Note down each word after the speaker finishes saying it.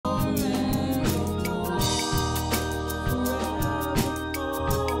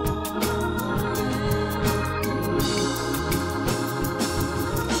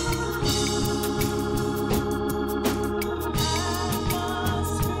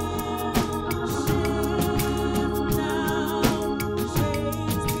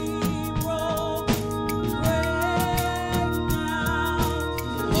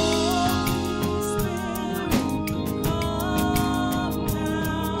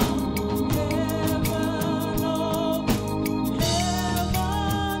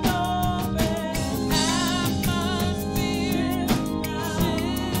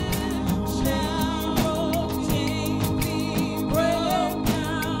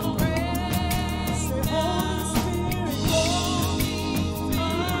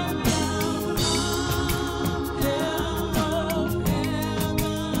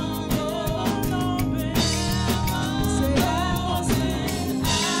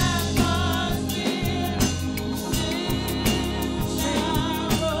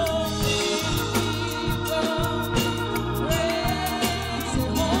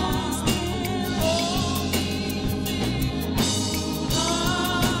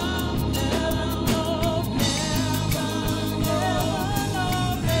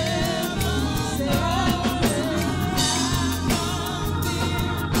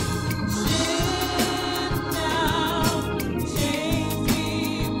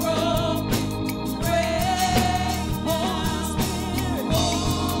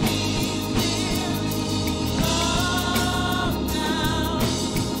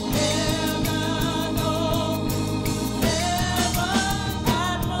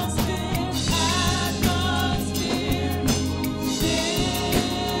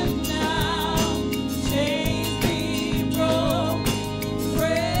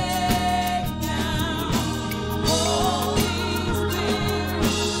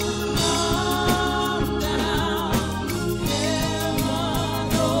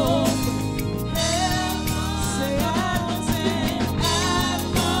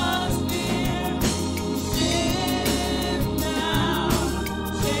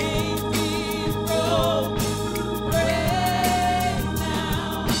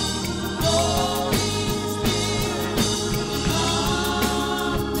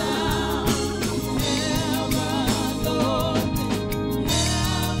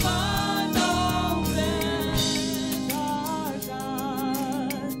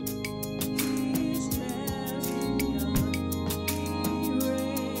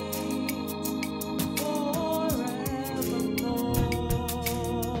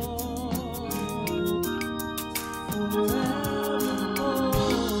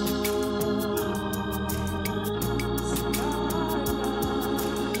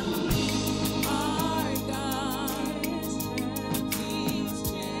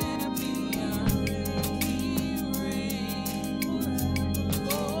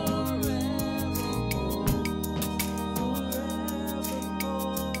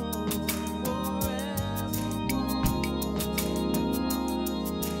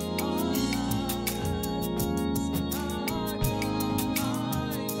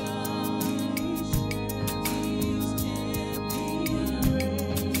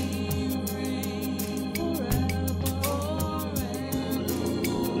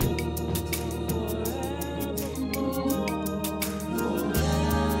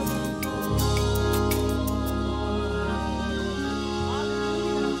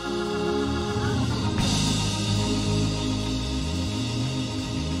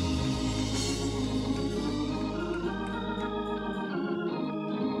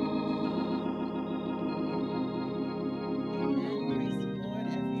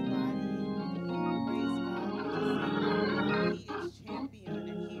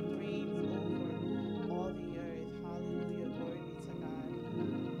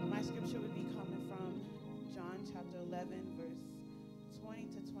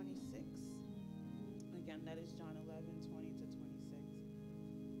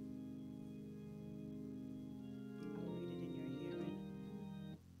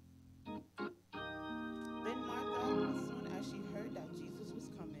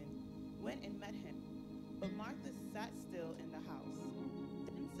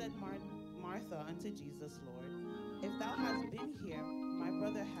said Martha unto Jesus, Lord, if thou hadst been here, my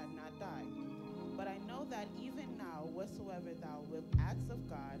brother had not died. But I know that even now, whatsoever thou wilt ask of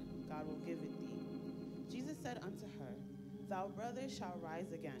God, God will give it thee. Jesus said unto her, Thy brother shall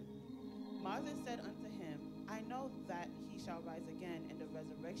rise again. Martha said unto him, I know that he shall rise again in the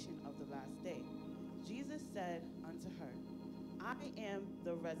resurrection of the last day. Jesus said unto her, I am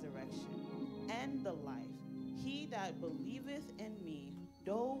the resurrection and the life. He that believeth in me,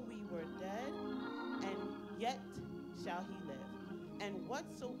 though we were dead, and yet shall he live. And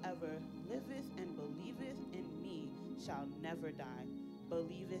whatsoever liveth and believeth in me shall never die.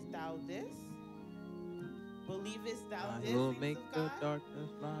 Believest thou this? Believest thou this? I will make the darkness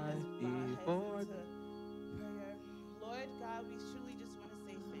fly before. Prayer. Lord God, we truly just want to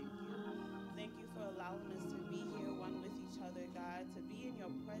say thank you. Thank you for allowing us to be here, one with each other, God, to be in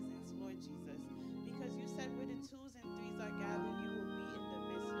your presence, Lord Jesus. Because you said where the twos and threes are gathered, you will be in the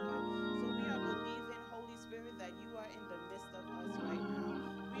midst, Lord. So we are believing, Holy Spirit, that you are in the midst of us right now.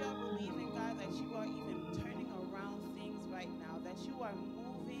 We are believing, God, that you are even turning around things right now, that you are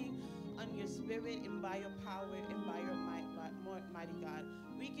moving on your spirit and by your power and by your might, mighty God.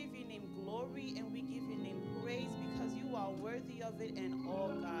 We give your name glory and we give your name praise because you are worthy of it and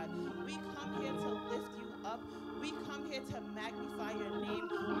all, God. We come here to lift you up. We come here to magnify your name.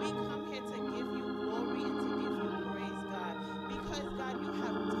 We come here to give you glory and to give you praise, God. Because, God, you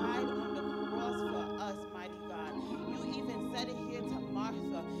have died on the cross for us, mighty God. You even said it here to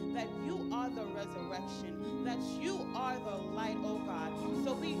Martha, that you are the resurrection, that you are the light, oh God.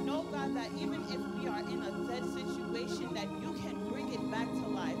 So we know, God, that even if we are in a dead situation, that you can bring it back to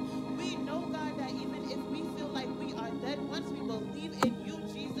life. We know, God, that even if we feel like we are dead, once we believe in you,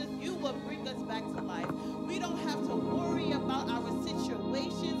 Jesus, you will bring us back to life. We don't have to worry about our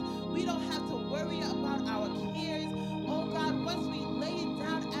situations. We don't have to worry about our cares. Oh God, once we lay it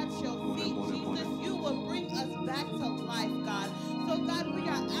down at your feet, Jesus, you will bring us back to life, God. So God, we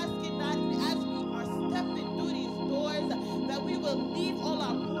are asking that as we are stepping through these doors, that we will leave all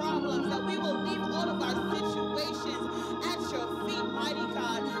our problems, that we will leave all of our situations at your feet, mighty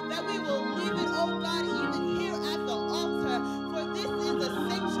God, that we will leave it, oh God, even here at the altar, for this is the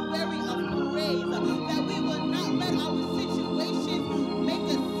sanctuary of praise, that we will not let our situations make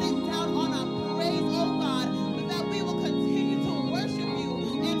us sit down on our praise, oh God, but that we will continue to worship you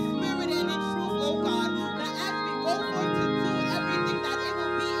in spirit and in truth, oh God, that as we go forth to do everything, that it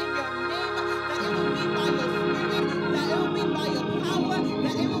will be in your name, that it will be by your spirit, that it will be by your power,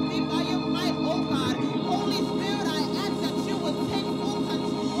 that it will be by your might, oh God. Holy Spirit, I ask that you would take full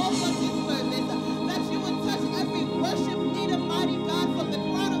control of this service, that you would touch every worship leader, mighty God, from the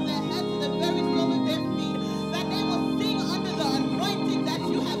crown of their head to the very sole of their feet, that they will sing under the anointing that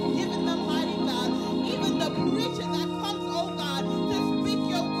you have given them, mighty God. Even the preacher that comes, oh God, to speak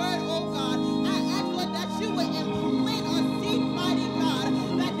your word, oh God, I ask, Lord, that you would implant a seed, mighty God,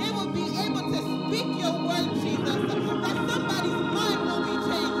 that they will be able to speak your word, Jesus, that somebody's mind will be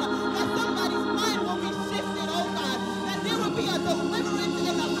changed, that somebody's mind will be shifted, oh God, that there will be a deliverance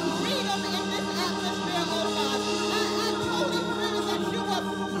and a freedom in this atmosphere, oh God. I ask, Holy Spirit, that you will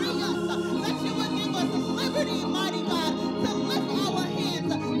free us, that you will give us liberty, mighty God, to lift our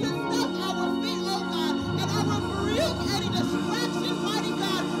hands, to stop our feet, oh God, and I rebuke any distraction, mighty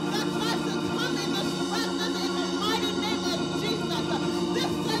God, that tries to come and distract us in the mighty name of Jesus.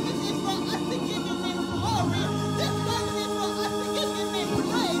 This service is for us to give your name glory. This service is for us to give your name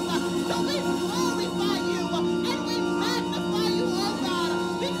praise. So we glorify you and we magnify you, oh God,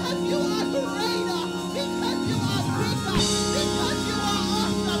 because you are greater, because you are bigger, because you are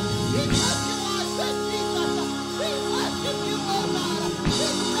awesome, because you are good, Jesus. We worship you, oh God. We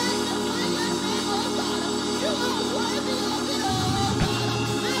magnify your name, oh God. You are worthy of it all, oh God.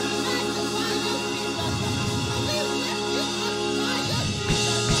 I magnify you, Jesus. So we lift you up higher,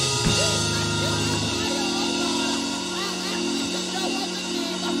 Jesus. We lift you up higher, oh God. I ask you to know other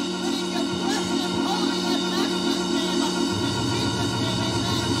name, but in your precious, holy, and matchless name, in Jesus' name,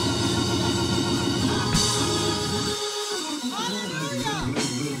 amen. Hallelujah.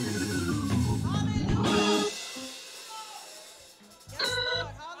 Hallelujah. Yes, Lord.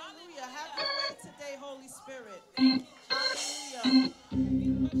 Hallelujah. Have your way today, Holy Spirit. Hallelujah.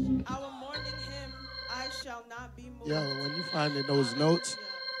 Our morning hymn, I shall not be moved. Yo, when you finding those notes,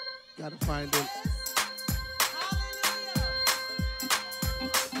 you gotta find it. Hallelujah.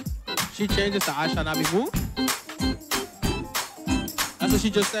 She changed it to I shall not be moved. That's what she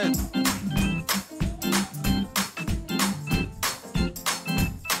just said.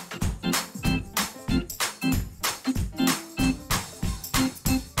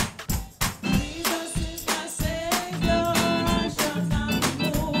 Jesus is my Savior, I shall not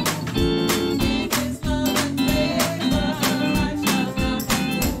be moved.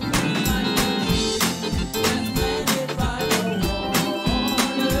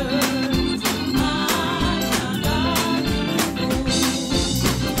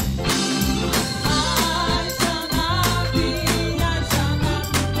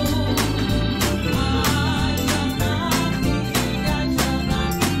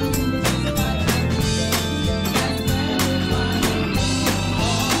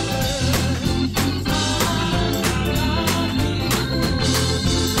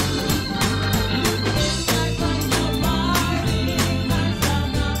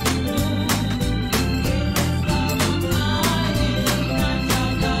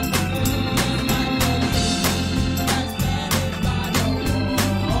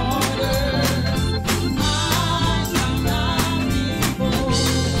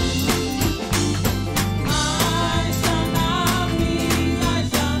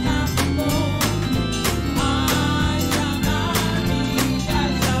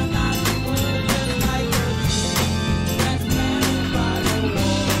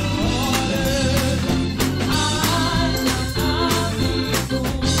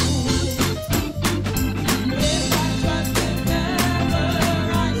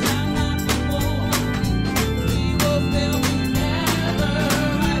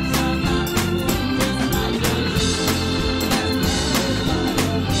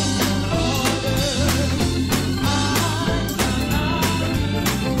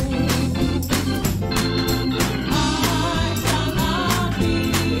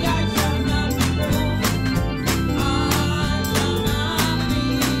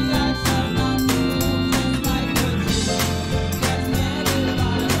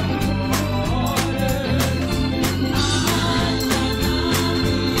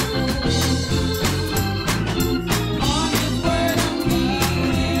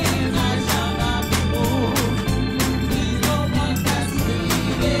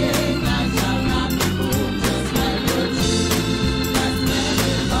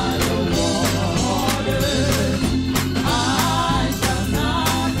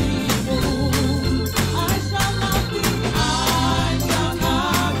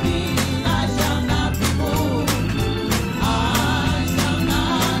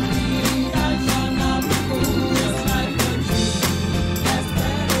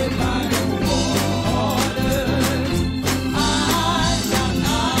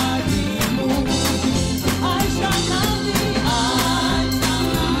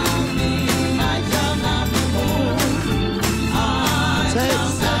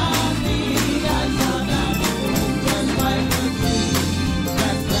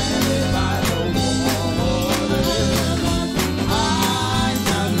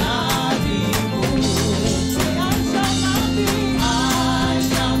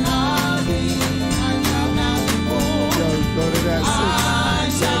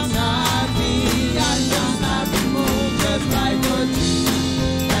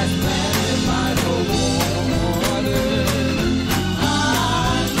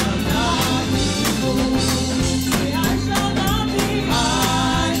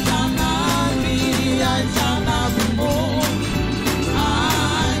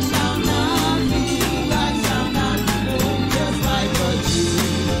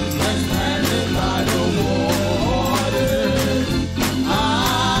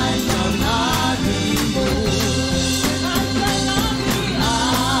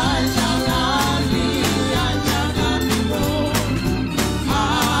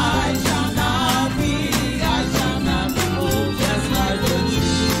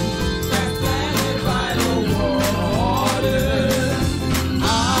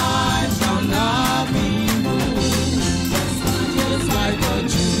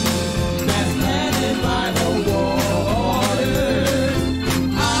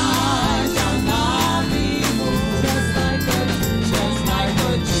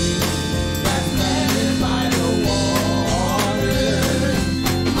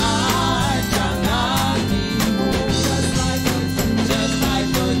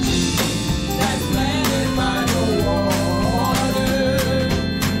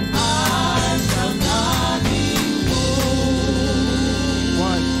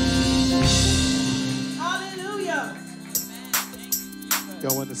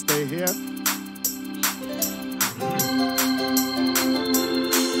 Y'all want to stay here?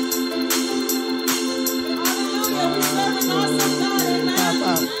 Hallelujah. We serve an awesome God.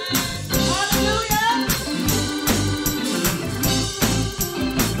 Amen. Hallelujah.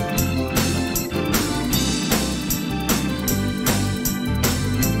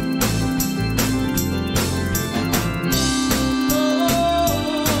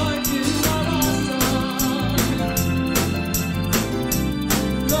 Lord, you are awesome.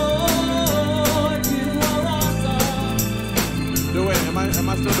 Lord,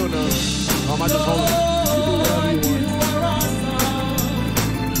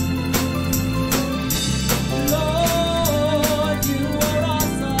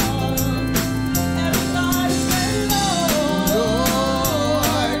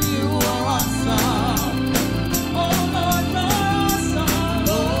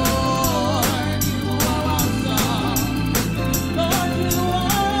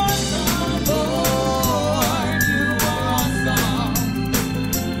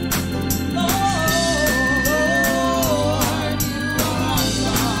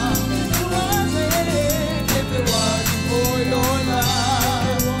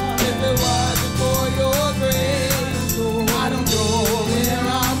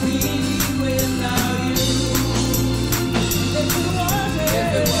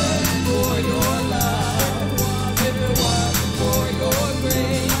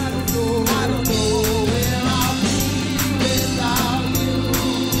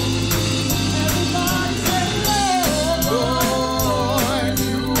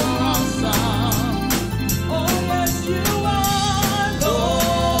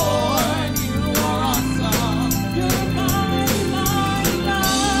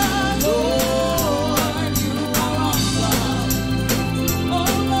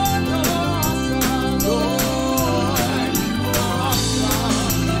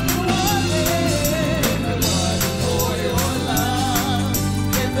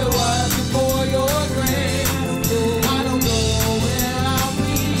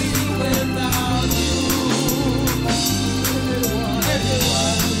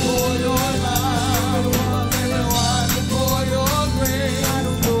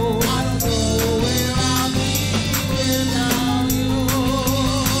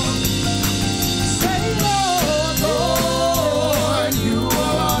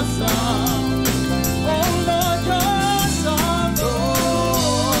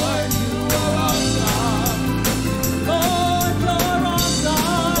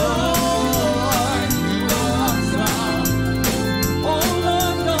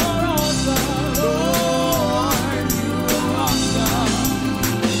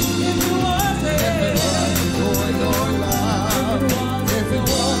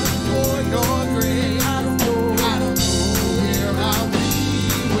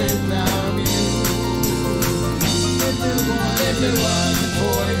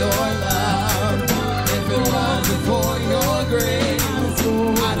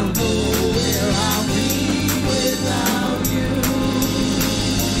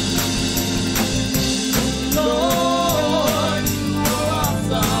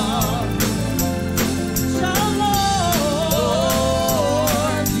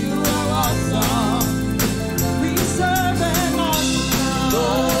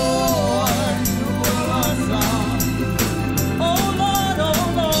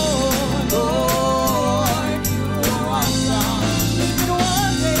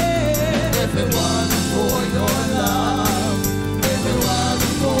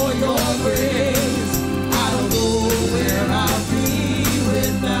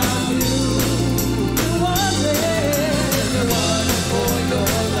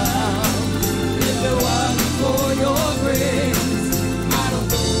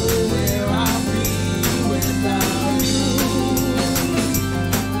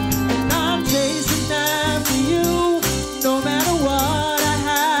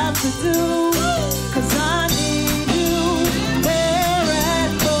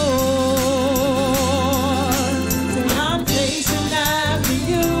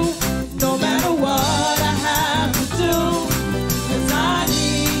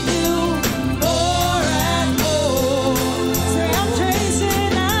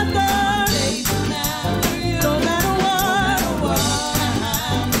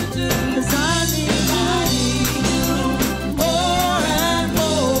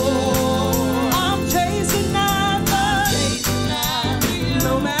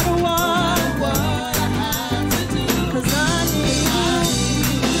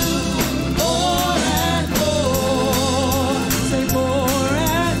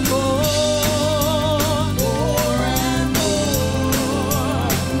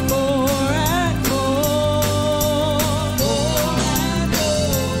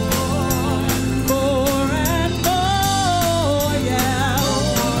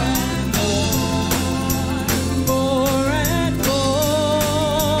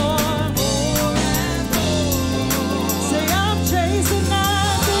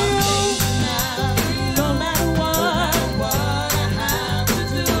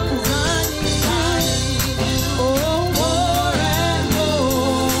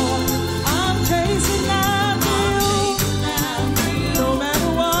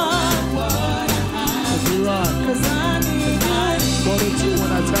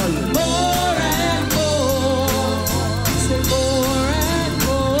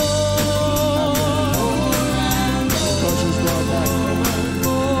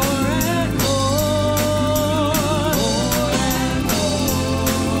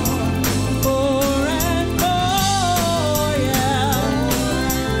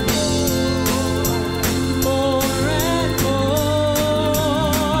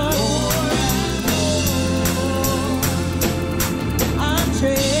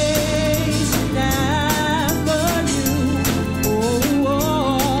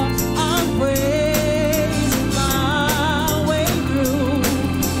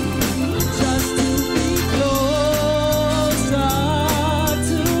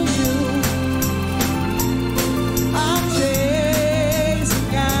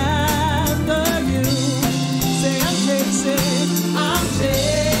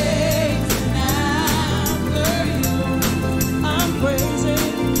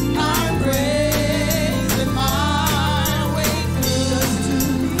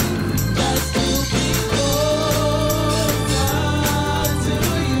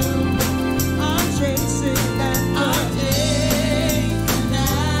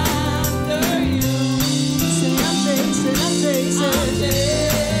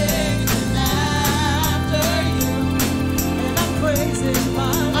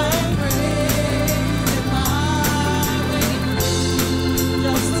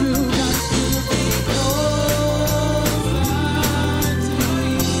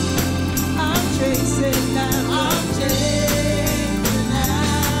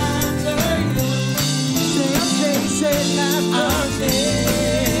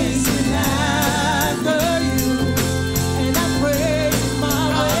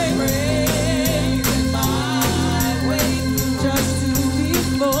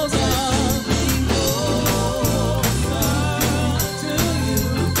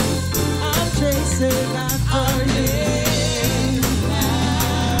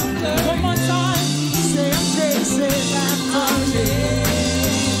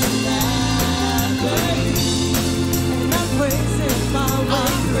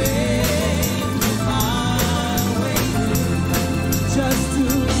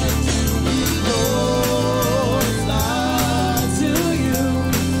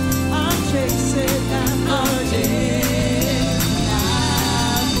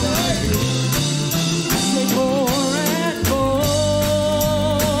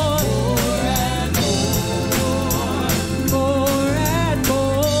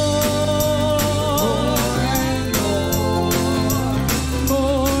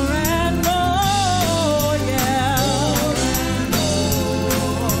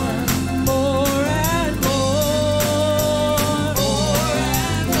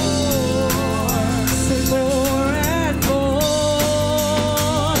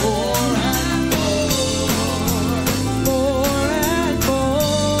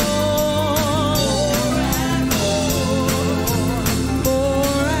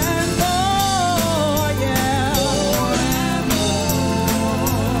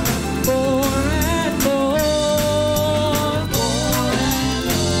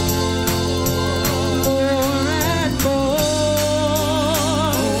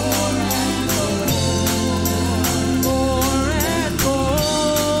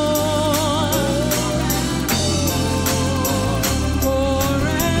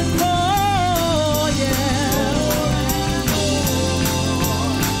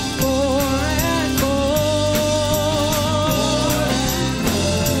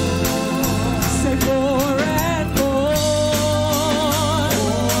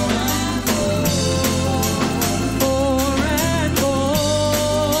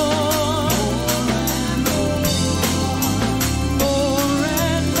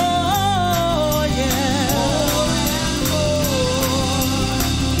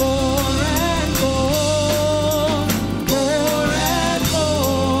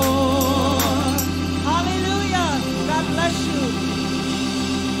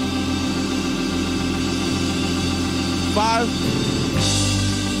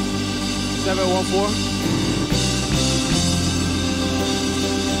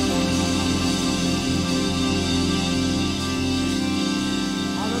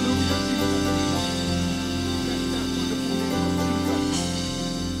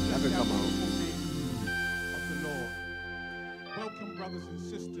 Welcome, brothers and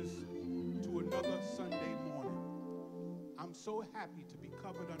sisters, to another Sunday morning. I'm so happy to be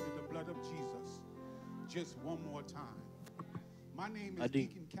covered under the blood of Jesus just one more time. My name is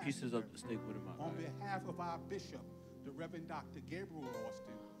Deacon pieces of Casper. the steak with him. On behalf of our bishop, the Reverend Dr. Gabriel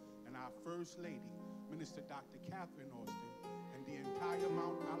Austin, and our First Lady, Minister Dr. Catherine Austin, and the entire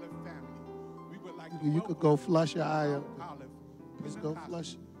Mount Olive family, we would like to You could go flush your eye Mount up. Olive Just go Pentecostal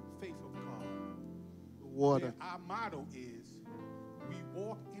flush Faith of God. the water. Our motto is, we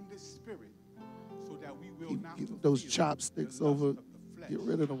walk in the Spirit so that we will not Keep those fulfill chopsticks the lust over. of the flesh. Get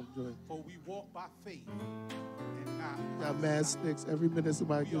rid of them, Joy. For we walk by faith and not Got by mad sight. sticks. Every minute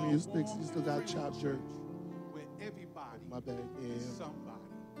somebody We giving are you sticks, one you still got Christian chopped jerk. church where everybody My bad. is Yeah. somebody.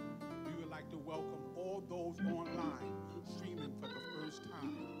 We would like to welcome all those online streaming for the first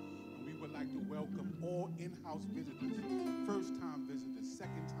time. And we would like to welcome all in-house visitors, first-time visitors,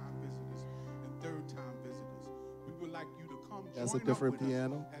 second-time visitors, and third-time visitors. We would like you to come That's join a different up with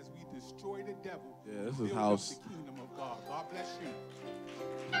piano. us as we destroy the devil. Yeah, and this is build up house. the kingdom of God. God bless you.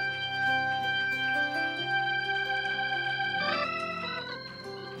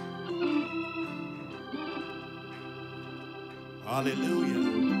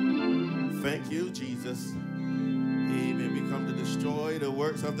 Hallelujah. Thank you, Jesus. Amen. We come to destroy the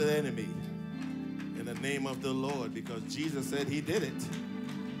works of the enemy in the name of the Lord, because Jesus said he did it.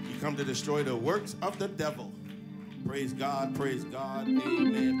 He come to destroy the works of the devil. Praise God, praise God.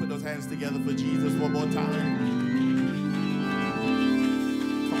 Amen. Put those hands together for Jesus one more time.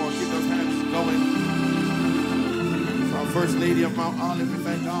 Come on, keep those hands going. Our First Lady of Mount Olive, we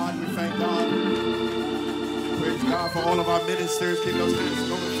thank God, we thank God. Praise God for all of our ministers. Keep those hands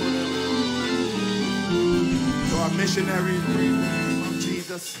going for them. To our missionaries, praise the name of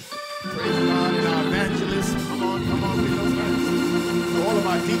Jesus. Praise God. And our evangelists. Come on, keep those hands. To all of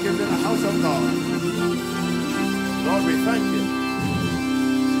our deacons in the house of God. Lord, we thank you.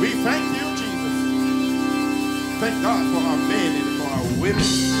 We thank you, Jesus. Thank God for our men and for our women,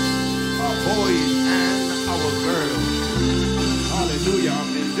 our boys and our girls. Hallelujah. Our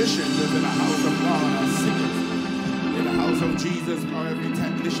musicians in the house of God, our singers in the house of Jesus, our every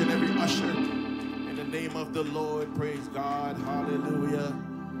technician, every usher. In the name of the Lord, praise God. Hallelujah.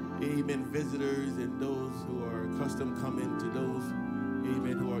 Amen. Visitors and those who are accustomed coming, to those,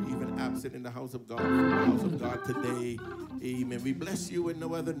 amen, who are even absent in the house of God, from the house of God today. Amen. We bless you in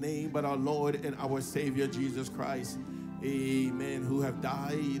no other name but our Lord and our Savior, Jesus Christ. Amen. Who have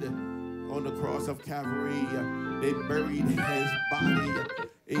died on the cross of Calvary. They buried his body.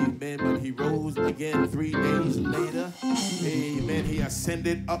 Amen. But he rose again 3 days later. Amen. He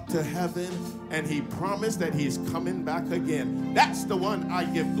ascended up to heaven, and he promised that he's coming back again. That's the one I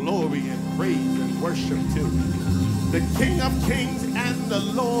give glory and praise and worship to. The King of Kings and the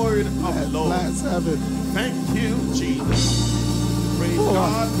Lord of Lords. Last heaven. Thank you, Jesus. Praise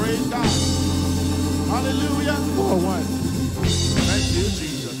God, praise God. Hallelujah. 4-1. Thank you,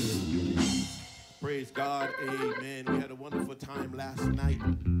 Jesus. Praise God, amen. We had a wonderful time last night.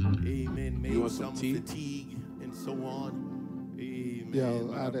 Amen. You Maybe want some some tea? fatigue and so on. Amen. Yo,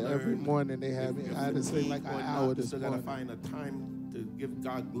 But out I've of every learned morning they have if me. you're I had to sing like fatigued an or hour not, this you still gotta morning. find a time to give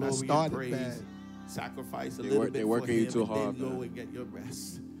God glory and started praise. bad. Sacrifice a They little work- bit they for working you him, too and hard, then go man. and get your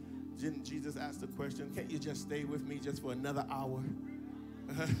rest. Didn't Jesus ask the question, can't you just stay with me just for another hour?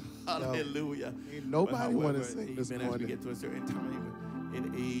 Hallelujah. Ain't nobody But wanna however, sing this amen, as we morning. get to a certain time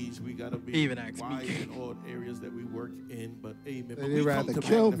in age, we gotta be Even asked me. wise in all areas that we work in. But amen. But They we come rather to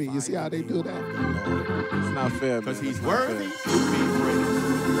kill me. You magnify see how the they do name that? of the Lord, It's not fair, man. because he's It's not worthy fair. to be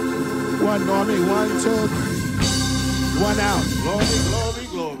praised. One, Normie. 1, 2, 1 out. Glory, glory,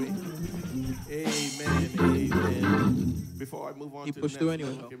 glory. Amen, amen. Before I move on He to the pushed next through one,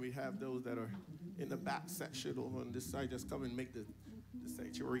 anyway, though. can we have those that are in the back section over on this side just come and make the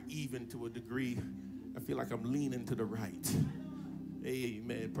sanctuary even to a degree? I feel like I'm leaning to the right.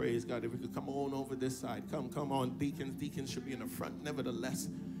 Amen. Praise God. If we could come on over this side. Come on, deacons. Deacons should be in the front. Nevertheless,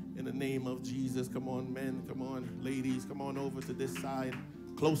 in the name of Jesus, come on, men. Come on, ladies. Come on over to this side.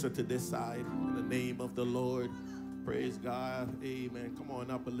 Closer to this side. In the name of the Lord. Praise God. Amen. Come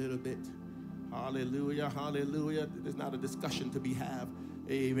on up a little bit. Hallelujah. Hallelujah. There's not a discussion to be had.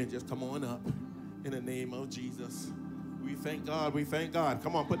 Amen. Just come on up. In the name of Jesus. We thank God. We thank God.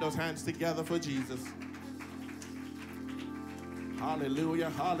 Come on, put those hands together for Jesus. Hallelujah,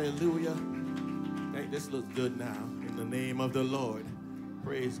 hallelujah. Hey, this looks good now. In the name of the Lord.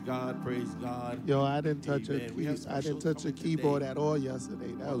 Praise God, praise God. Yo, I didn't touch Amen. We have I didn't touch a specials keyboard coming at all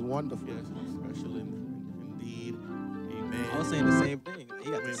yesterday. That was wonderful. Yes, special indeed. Amen. I was saying the same thing. He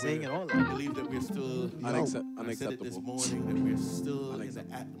got to Amen. sing and all I that. believe that we're still, I said it this morning, that we're still in the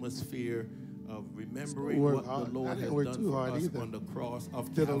atmosphere of remembering Work what hard. the Lord I has didn't work done too for hard us either. on the cross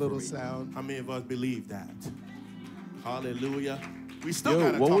of Did a little Calvary. sound. How many of us believe that? Hallelujah. We still Yo,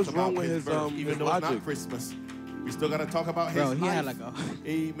 got to what talk was about wrong with his his, birth, even his though it's not logic? Christmas. We still got to talk about his Bro, he life. had like a...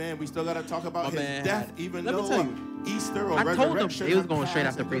 Amen. We still got to talk about My his man death, had- even Let me though tell you, Easter or I told him resurrection he was had going straight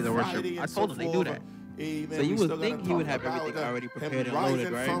passed after and praise and Good worship. Friday I and told him they do that. Amen. So you We would still gotta think he would talk have about everything already him prepared and rising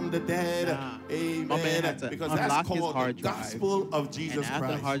loaded, right? from the dead. Nah. Amen. My man had to Because unlock that's his called hard the drive. gospel of Jesus And after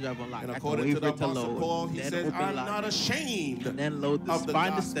Christ. the hard drive unlocked, And I had to according wait to for the it to Apostle load, Paul, he then says, open I'm lock not it, ashamed and then load the of the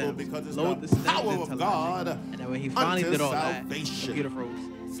find the gospel stems, because it's load the the stems power into of logic. God And then when he finally unto did all that, salvation. computer froze.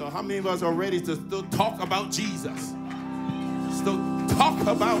 So how many of us are ready to still talk about Jesus? Still talk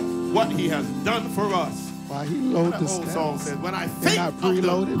about what he has done for us. Why he loaded That the old song stems. says, when I They're think not of the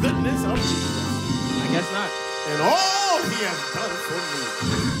preloaded? goodness of Jesus I guess not. and all he has done for me,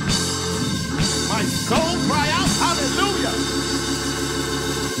 my soul cry out, hallelujah.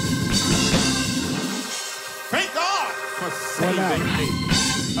 Thank God for saving me.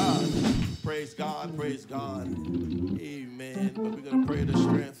 Praise God, praise God. Amen. But we're going to pray the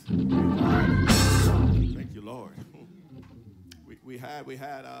strength. Thank you, Lord. We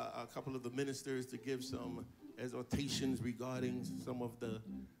had a couple of the ministers to give some exhortations regarding some of the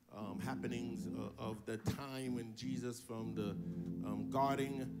happenings of the time when Jesus, from the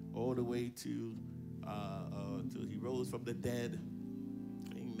guarding all the way to till he rose from the dead,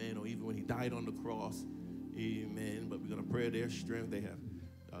 amen, or even when he died on the cross, amen. But we're going to pray their strength. They have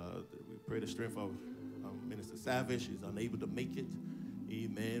we pray the strength of Minister Savage. He's unable to make it,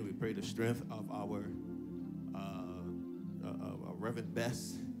 amen. We pray the strength of our Reverend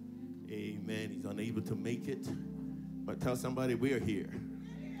Bess, amen. He's unable to make it, but tell somebody we're here,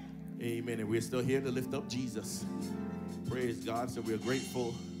 amen, and we're still here to lift up Jesus. Praise God. So we're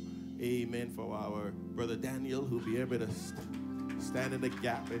grateful, amen, for our brother Daniel, who'll be able to stand in the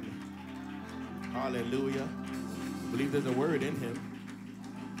gap, and hallelujah. I believe there's a word in him.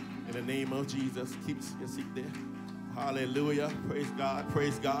 In the name of Jesus, keep your seat there. Hallelujah. Praise God.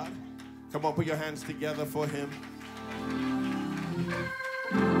 Praise God. Come on, put your hands together for him.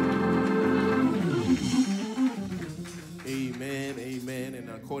 Amen, amen. And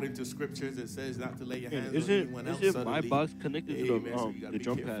according to scriptures, it says not to lay your hands on anyone else Isn't suddenly. my box connected to Amen. So you gotta the be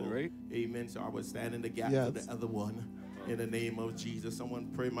drum careful. pad, right? Amen. So I would stand in the gap Yes. for the other one. In the name of Jesus. Someone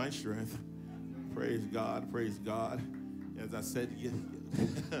pray my strength. Praise God. Praise God. As I said,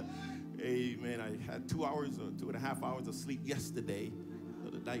 amen. I had 2 hours or 2.5 hours of sleep yesterday,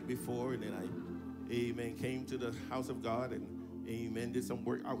 or the night before, and then I, amen, came to the house of God and, amen, did some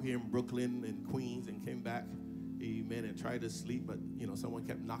work out here in Brooklyn and Queens and came back, amen, and tried to sleep, but, you know, someone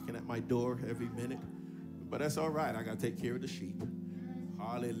kept knocking at my door every minute. But that's all right. I got to take care of the sheep.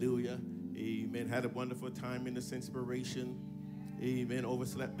 Hallelujah. Amen. Had a wonderful time in this inspiration. Amen.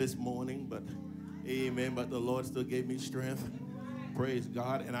 Overslept this morning, but amen. But the Lord still gave me strength. Praise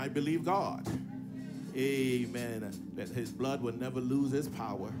God. And I believe God. Amen. That his blood will never lose its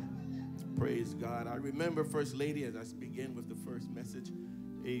power. Praise God. I remember, First Lady, as I begin with the first message,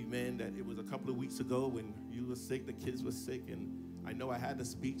 amen, that it was a couple of weeks ago when you were sick, the kids were sick, and I know I had to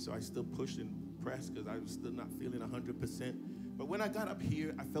speak, so I still pushed and pressed because I was still not feeling 100%. But when I got up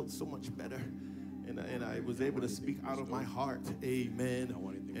here, I felt so much better. And I was able to speak out of my heart. Amen.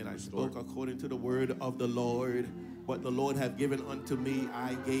 And I spoke according to the word of the Lord. What the Lord have given unto me,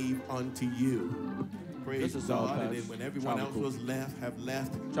 I gave unto you. Praise God. And then when everyone else was have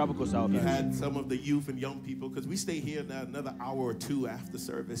left, Tropical South you had some of the youth and young people, because we stay here now another hour or two after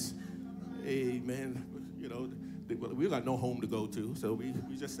service. Amen. You know, we got no home to go to, so we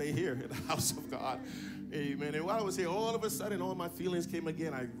just stay here in the house of God. Amen. And while I was here, all of a sudden, all my feelings came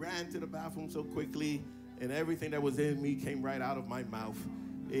again. I ran to the bathroom so quickly, and everything that was in me came right out of my mouth.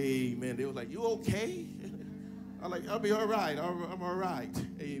 Amen. They were like, "You okay?" I'm like, "I'll be all right. I'm all right."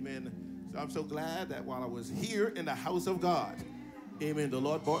 Amen. So I'm so glad that while I was here in the house of God, amen, the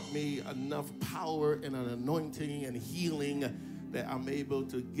Lord brought me enough power and an anointing and healing that I'm able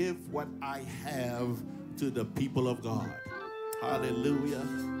to give what I have to the people of God. Hallelujah.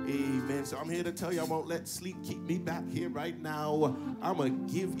 Amen. So I'm here to tell you, I won't let sleep keep me back here right now. I'm going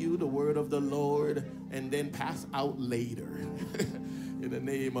to give you the word of the Lord and then pass out later. In the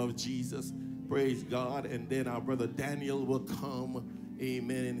name of Jesus. Praise God. And then our brother Daniel will come.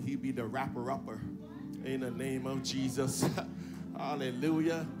 Amen. And he'll be the rapper-upper. In the name of Jesus.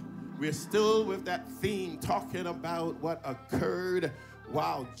 Hallelujah. We're still with that theme talking about what occurred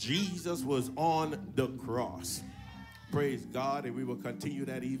while Jesus was on the cross. Praise God, and we will continue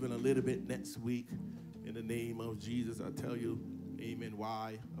that even a little bit next week in the name of Jesus. I'll tell you, amen,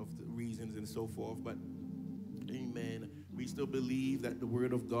 why, of the reasons and so forth, but amen, we still believe that the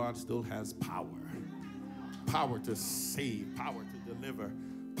word of God still has power. Power to save, power to deliver,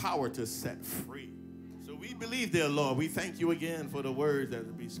 power to set free. So we believe, dear Lord, we thank you again for the words that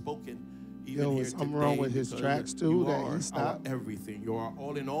will be spoken even Yo, here was something today, wrong with his because tracks, too, you that are he stopped? our everything. You are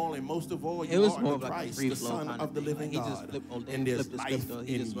all in all, and most of all, It you was are more the of like a Christ, free the flow Son kind of the thing. living Like, he just God, flipped- oh, and there's flipped the life script,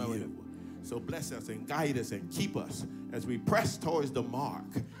 he in just went with you. So bless us and guide us and keep us as we press towards the mark,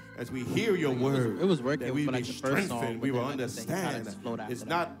 as we hear your word. it was working that we for, be like, the first song, strengthened. but We will then, like I said, he kinda understand just flowed after it's that.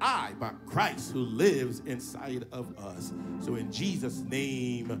 not I, but Christ who lives inside of us. So in Jesus'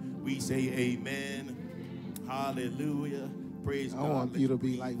 name, we say amen. Hallelujah. Praise I God. want Let you to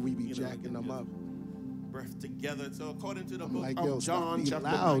be like breathe, we be you know, jacking and them just up. breath together. So according to the I'm book like, of yo, stop John, being chapter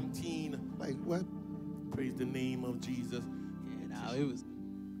loud. 19, Like, what? praise the name of Jesus. Yeah, nah, it was.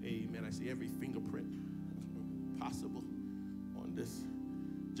 Amen. I see every fingerprint possible on this.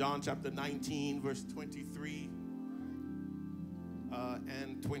 John chapter 19, verse 23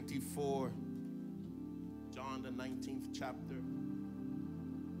 and 24. John, the 19th chapter.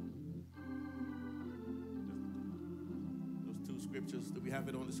 Those two scriptures. Do we have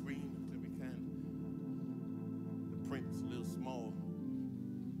it on the screen? That we can. The print's a little small.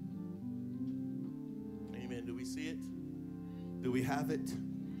 Amen. Do we see it? Do we have it?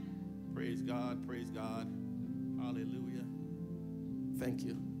 Praise God, praise God. Hallelujah. Thank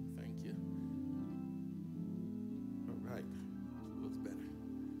you, thank you. All right, looks better.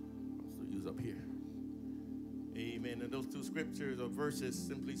 I'll still use up here. Amen. And those two scriptures or verses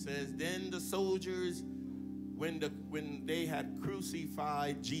simply says, then the soldiers, when they had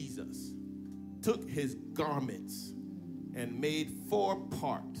crucified Jesus, took his garments and made 4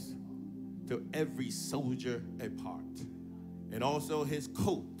 parts, to every soldier a part, and also his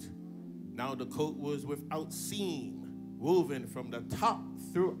coat. Now the coat was without seam, woven from the top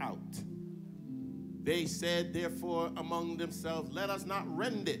throughout. They said, therefore, among themselves, let us not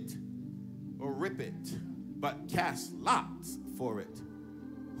rend it or rip it, but cast lots for it,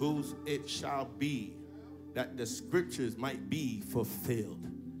 whose it shall be, that the scriptures might be fulfilled,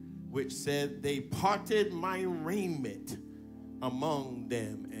 which said, they parted my raiment among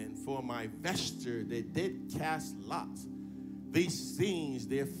them, and for my vesture they did cast lots. These things,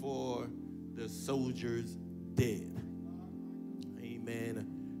 therefore, the soldiers did.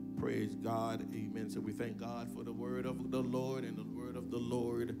 Amen. Praise God. Amen. So we thank God for the word of the Lord, and the word of the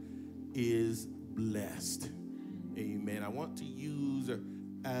Lord is blessed. Amen. I want to use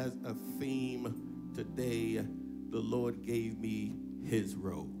as a theme today, the Lord gave me his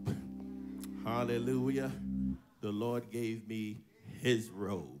robe. Hallelujah. The Lord gave me his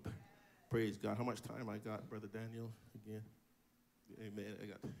robe. Praise God. How much time I got, Brother Daniel, again? Amen. I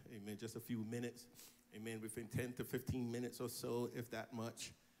got, amen, just a few minutes. Amen. Within 10 to 15 minutes or so, if that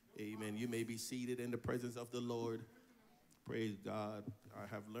much. Amen. You may be seated in the presence of the Lord. Praise God. I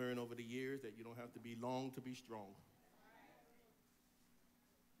have learned over the years that you don't have to be long to be strong.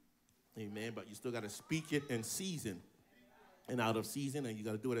 Amen. But you still got to speak it in season and out of season, and you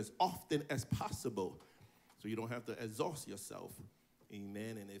got to do it as often as possible so you don't have to exhaust yourself.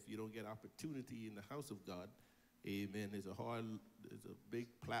 Amen. And if you don't get opportunity in the house of God, amen, there's a big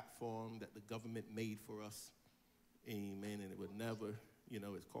platform that the government made for us. Amen. And it would never,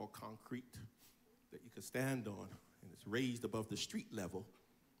 it's called concrete that you can stand on. And it's raised above the street level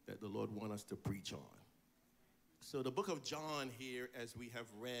that the Lord wants us to preach on. So the book of John here, as we have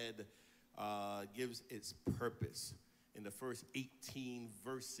read, gives its purpose in the first 18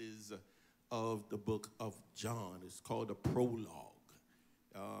 verses of the book of John. It's called a prologue.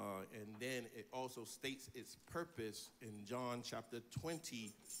 And then it also states its purpose in John chapter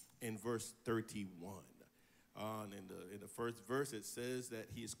 20 in verse 31. And in the first verse, it says that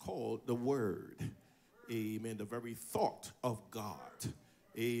he is called the Word. Amen. The very thought of God.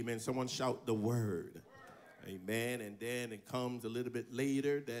 Amen. Someone shout the Word. Amen. And then it comes a little bit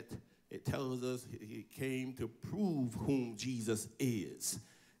later that it tells us he came to prove whom Jesus is.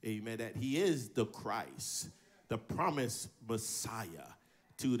 Amen. That he is the Christ, the promised Messiah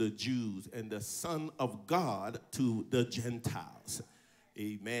to the Jews, and the Son of God to the Gentiles.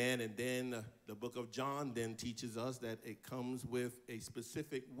 Amen. And then the book of John then teaches us that it comes with a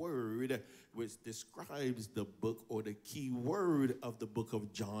specific word which describes the book, or the key word of the book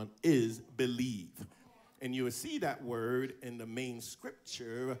of John is believe. And you will see that word in the main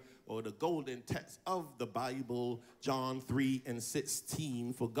scripture or the golden text of the Bible, John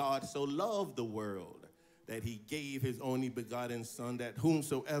 3:16. For God so loved the world that he gave his only begotten Son, that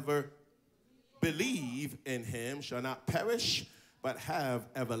whomsoever believe in him shall not perish, but have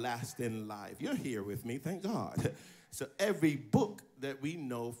everlasting life. You're here with me, thank God. So every book that we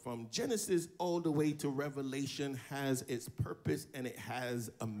know from Genesis all the way to Revelation has its purpose and it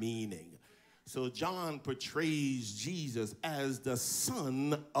has a meaning. So John portrays Jesus as the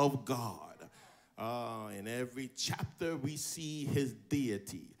Son of God. In every chapter we see his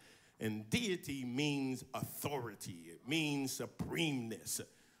deity. And deity means authority. It means supremeness.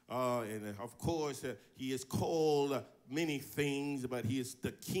 And of course, he is called many things, but he is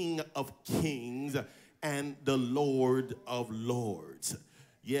the King of Kings and the Lord of Lords.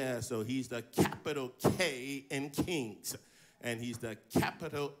 Yeah, so he's the capital K in Kings, and he's the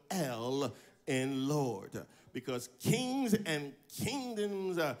capital L in Lord. Because kings and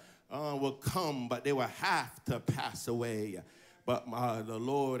kingdoms will come, but they will have to pass away. But the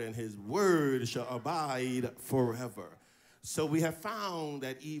Lord and his word shall abide forever. So we have found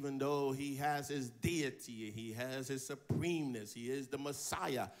that even though he has his deity, he has his supremeness, he is the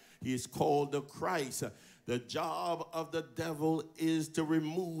Messiah, he is called the Christ. The job of the devil is to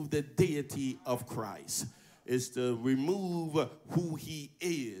remove the deity of Christ, is to remove who he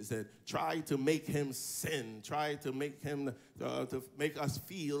is and try to make him sin, try to make him, to make us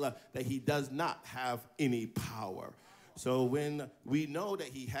feel that he does not have any power. So when we know that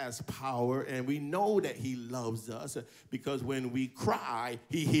he has power and we know that he loves us, because when we cry,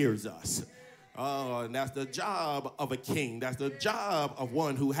 he hears us. Oh, and that's the job of a king. That's the job of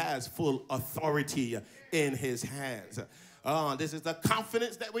one who has full authority in his hands. This is the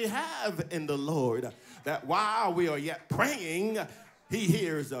confidence that we have in the Lord, that while we are yet praying, he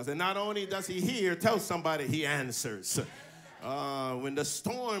hears us. And not only does he hear, tell somebody he answers. When the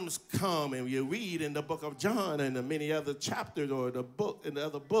storms come, and you read in the book of John and the many other chapters or the book in the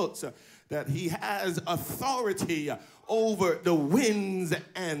other books, that he has authority over the winds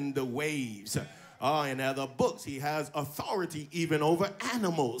and the waves. In other books, he has authority even over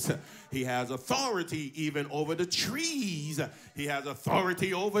animals. He has authority even over the trees. He has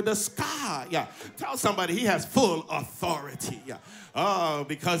authority over the sky. Yeah. Tell somebody he has full authority.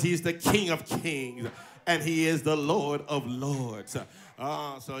 Because he's the King of Kings and he is the Lord of Lords.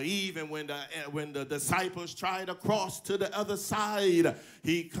 So even when the disciples try to cross to the other side,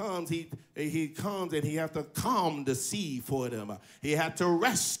 he comes and he has to calm the sea for them. He had to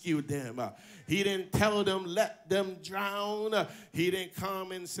rescue them. He didn't tell them, let them drown. He didn't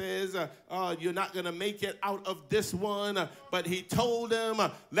come and says, you're not going to make it out of this one. But he told them,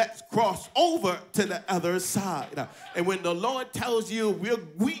 let's cross over to the other side. And when the Lord tells you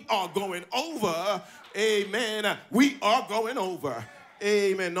we are going over, amen, we are going over.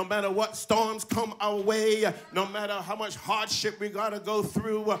 Amen. No matter what storms come our way, no matter how much hardship we got to go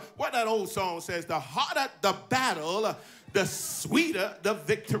through, what that old song says, the harder the battle, the sweeter the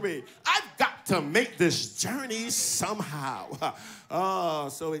victory. I've got to make this journey somehow.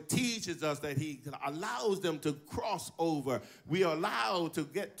 So it teaches us that he allows them to cross over. We are allowed to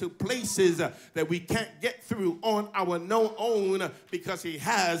get to places that we can't get through on our own because he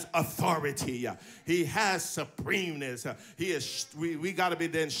has authority. He has supremeness. We got to be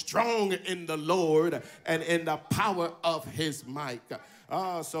then strong in the Lord and in the power of his might.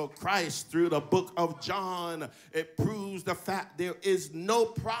 So Christ, through the book of John, it proves the fact there is no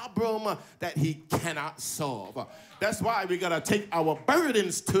problem that he cannot solve. That's why we got to take our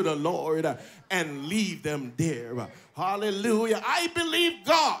burdens to the Lord and leave them there. Hallelujah. I believe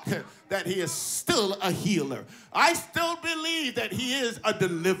God that he is still a healer. I still believe that he is a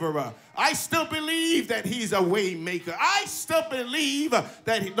deliverer. I still believe that he's a way maker. I still believe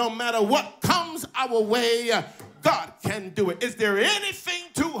that no matter what comes our way, God can do it. Is there anything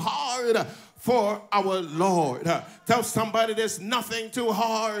too hard for our Lord? Tell somebody there's nothing too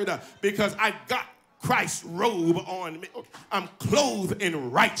hard because I got Christ's robe on me. I'm clothed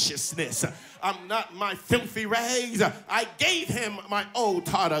in righteousness. I'm not my filthy rags. I gave him my old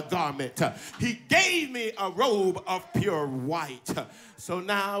tattered garment. He gave me a robe of pure white. So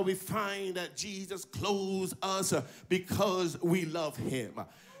now we find that Jesus clothes us because we love him.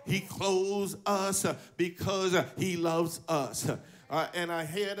 He clothes us because he loves us. And I'm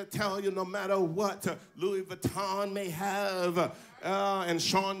here to tell you, no matter what Louis Vuitton may have, and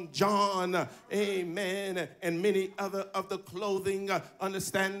Sean John, amen, and many other of the clothing,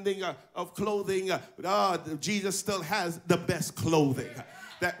 understanding of clothing, Jesus still has the best clothing.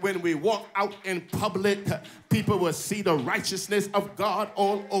 that when we walk out in public, people will see the righteousness of God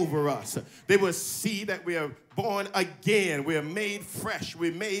all over us. They will see that we are born again. We are made fresh.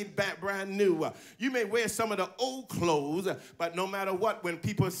 We're made back brand new. You may wear some of the old clothes, but no matter what, when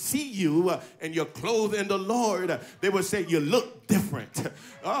people see you and you're clothed in the Lord, they will say you look different.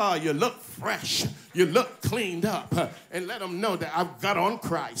 You look fresh. You look cleaned up. And let them know that I've got on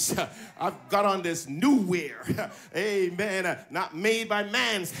Christ. I've got on this new wear. Amen. Not made by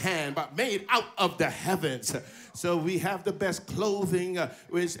man's hand, but made out of the heavens. So we have the best clothing,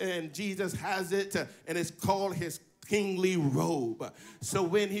 and Jesus has it, and it's called his kingly robe. So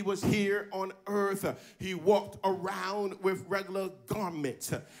when he was here on earth, he walked around with regular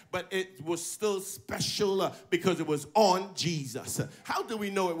garments, but it was still special because it was on Jesus. How do we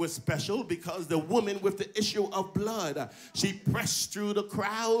know it was special? Because the woman with the issue of blood, she pressed through the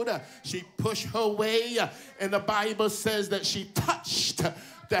crowd, she pushed her way, and the Bible says that she touched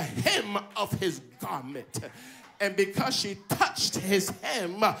the hem of his garment. And because she touched his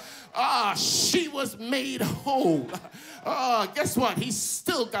hem, she was made whole. Guess what? He's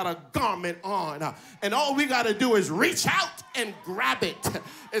still got a garment on. And all we got to do is reach out and grab it.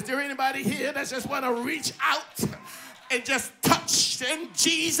 Is there anybody here that just want to reach out and just touch? And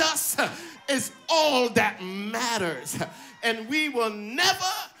Jesus is all that matters. And we will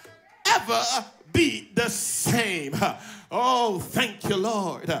never, ever be the same. Oh, thank you,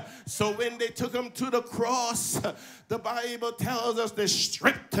 Lord. So when they took him to the cross, the Bible tells us they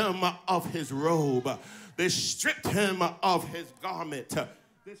stripped him of his robe. They stripped him of his garment.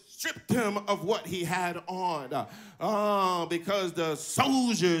 They stripped him of what he had on. Because the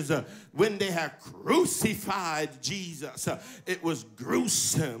soldiers, when they had crucified Jesus, it was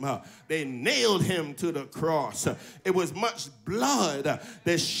gruesome. They nailed him to the cross. It was much blood.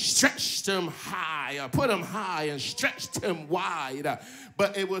 They stretched him high, put him high and stretched him wide.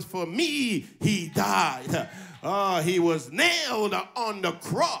 But it was for me he died. He was nailed on the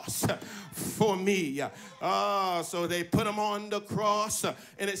cross for me. So they put him on the cross,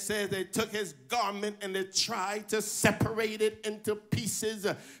 and it says they took his garment and they tried to separate it into pieces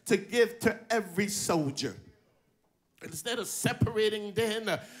to give to every soldier. Instead of separating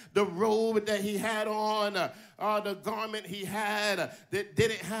then the robe that he had on, the garment he had that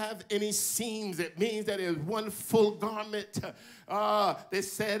didn't have any seams, it means that it was one full garment. They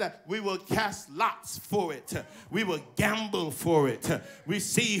said, we will cast lots for it. We will gamble for it. We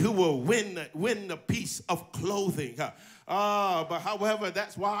see who will win the piece of clothing. But however,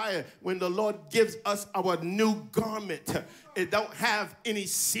 that's why when the Lord gives us our new garment, it don't have any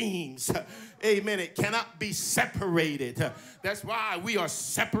seams. Amen. It cannot be separated. That's why we are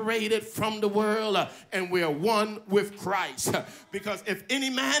separated from the world and we are one with Christ. Because if any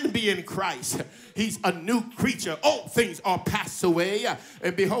man be in Christ, he's a new creature. All things are passed away,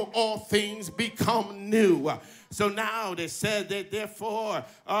 and behold, all things become new. So now they said that therefore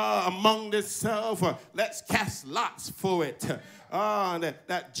among themselves, let's cast lots for it.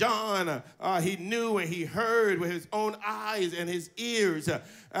 That John, he knew and he heard with his own eyes and his ears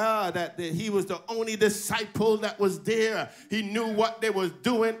that he was the only disciple that was there. He knew what they was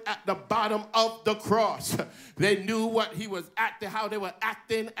doing at the bottom of the cross. They knew what he was acting, how they were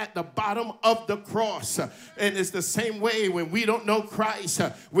acting at the bottom of the cross. And it's the same way when we don't know Christ.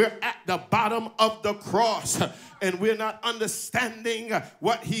 We're at the bottom of the cross. And we're not understanding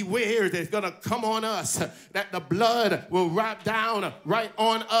what he wears that's going to come on us, that the blood will wrap down right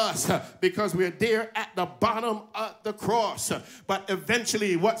on us because we're there at the bottom of the cross. But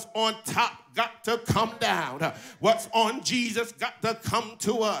eventually what's on top got to come down. What's on Jesus got to come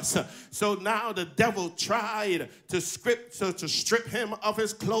to us. So now the devil tried to strip him of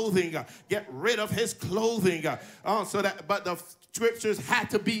his clothing, get rid of his clothing, but the scriptures had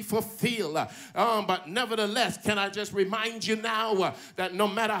to be fulfilled. But nevertheless, can I just remind you now that no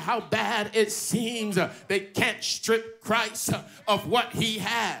matter how bad it seems, they can't strip Christ of what he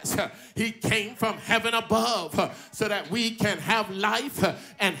has. He came from heaven above so that we can have life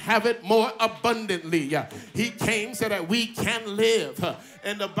and have it more abundantly. He came so that we can live.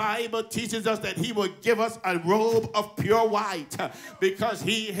 And the Bible teaches us that he will give us a robe of pure white because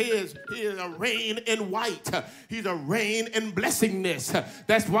he is a reign in white. He's a reign in blessingness.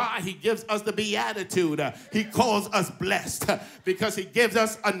 That's why he gives us the beatitude. He calls us blessed because he gives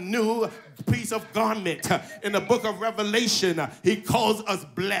us a new piece of garment. In the book of Revelation, he calls us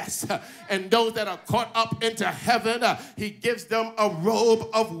blessed. And those that are caught up into heaven, he gives them a robe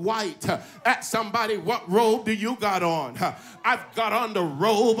of white. Ask somebody, what robe do you got on? I've got on the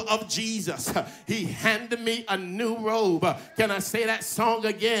robe of Jesus. He handed me a new robe. Can I say that song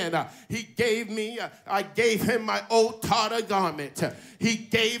again? I gave him my old tattered garment. garment. He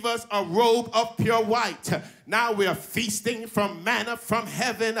gave us a robe of pure white. Now we're feasting from manna from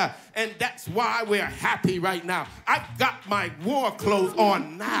heaven, and that's why we're happy right now. I've got my war clothes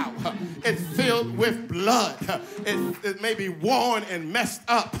on now. It's filled with blood. It may be worn and messed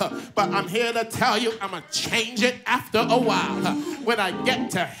up, but I'm here to tell you I'm going to change it after a while. When I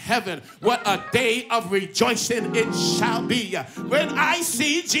get to heaven, what a day of rejoicing it shall be. When I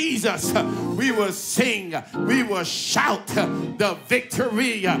see Jesus, we will sing, we will shout the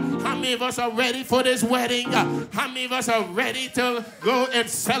victory. How many of us are ready for this wedding? How many of us are ready to go and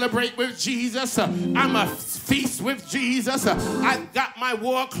celebrate with Jesus? I'm a feast with Jesus. I've got my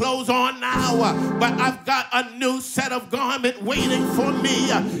war clothes on now, but I've got a new set of garment waiting for me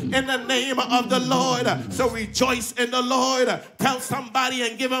in the name of the Lord. So rejoice in the Lord. Tell somebody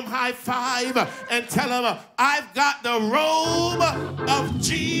and give them high five and tell them, I've got the robe of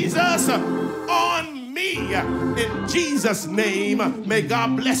Jesus on me. In Jesus' name, may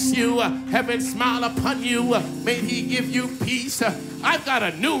God bless you. Heaven smile upon you. May he give you peace. I've got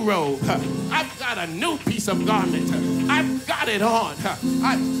a new robe. I've got a new piece of garment. I've got it on.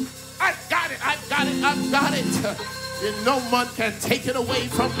 I've got it. I've got it. I've got it. And no one can take it away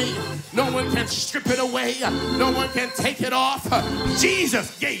from me. No one can strip it away. No one can take it off.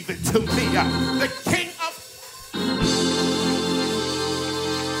 Jesus gave it to me. The King of...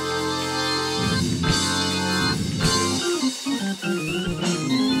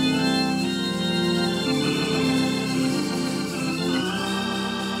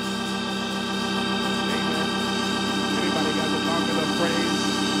 Anybody got the garment of praise?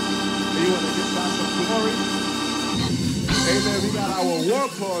 Do you want to give God some glory? Amen. We got our war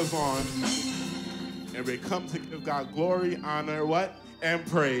clothes on, and we come to give God glory, honor, what? And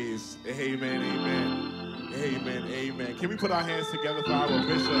praise. Amen, amen, amen, amen. Can we put our hands together for our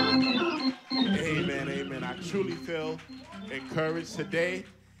bishop? Amen, amen. I truly feel encouraged today.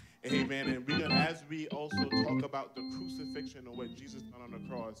 Amen. And we're gonna, as we also talk about the crucifixion and what Jesus done on the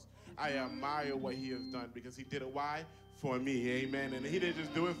cross, I admire what he has done because he did it. Why? For me. Amen. And he didn't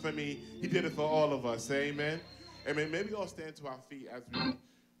just do it for me. He did it for all of us. Amen. Amen. Maybe all stand to our feet as we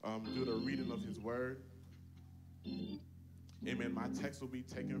do the reading of his word. Amen. My text will be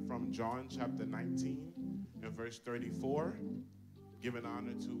taken from John chapter 19 and verse 34. Giving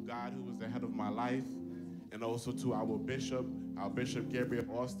honor to God who is the head of my life, and also to our Bishop Gabriel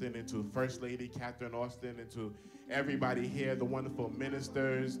Austin, and to First Lady Catherine Austin, and to everybody here, the wonderful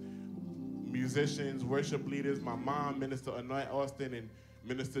ministers, musicians, worship leaders, my mom, Minister Anoy Austin, and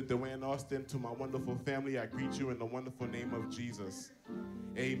Minister Dwayne Austin. To my wonderful family, I greet you in the wonderful name of Jesus.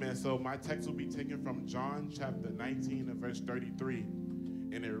 Amen. So my text will be taken from John chapter 19 and verse 33,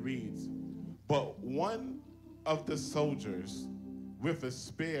 and it reads, "But one of the soldiers with a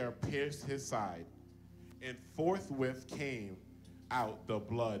spear pierced his side, and forthwith came out the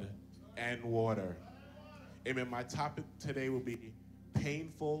blood and water." Amen. My topic today will be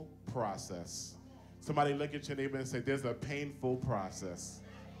painful process. Somebody look at your neighbor and say, there's a painful process.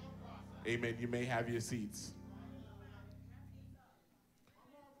 Amen. You may have your seats.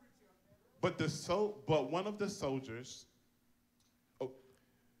 But one of the soldiers,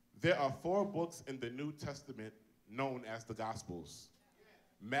 there are 4 books in the New Testament known as the Gospels: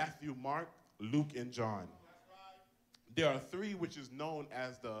 Matthew, Mark, Luke, and John. There are 3 which is known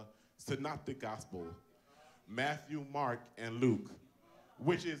as the Synoptic Gospel: Matthew, Mark, and Luke,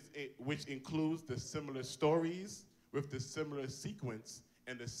 which includes the similar stories with the similar sequence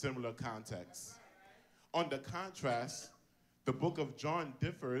and the similar context. On the contrast, the book of John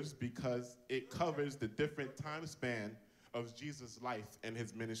differs because it covers the different time span of Jesus' life and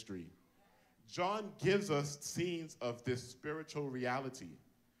his ministry. John gives us scenes of this spiritual reality.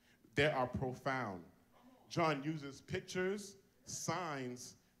 They are profound. John uses pictures,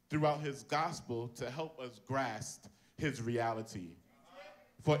 signs throughout his gospel to help us grasp his reality.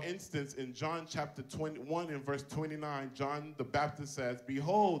 For instance, in John chapter 21 and verse 29, John the Baptist says,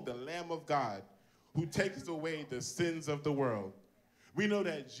 "Behold, the Lamb of God who takes away the sins of the world." We know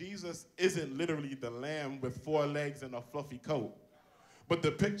that Jesus isn't literally the lamb with 4 legs and a fluffy coat. But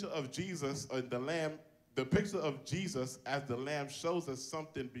the picture of Jesus, the picture of Jesus as the lamb shows us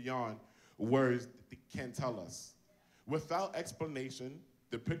something beyond words can tell us. Without explanation,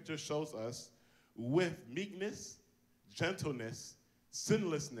 the picture shows us with meekness, gentleness,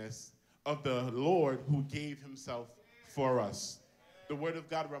 sinlessness of the Lord who gave himself for us. The word of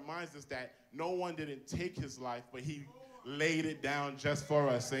God reminds us that no one didn't take his life, but he laid it down just for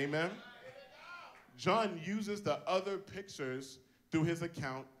us. Amen. John uses the other pictures through his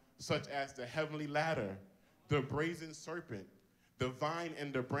account, such as the heavenly ladder, the brazen serpent, the vine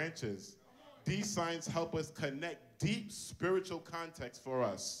and the branches. These signs help us connect deep spiritual context for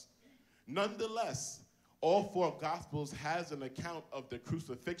us. Nonetheless, all four Gospels has an account of the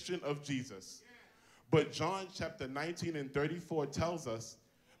crucifixion of Jesus. But John chapter 19 and 34 tells us,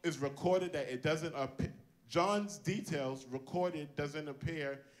 is recorded that it doesn't appear, John's details recorded doesn't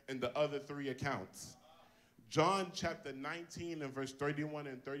appear in the other three accounts. John chapter 19 and verse 31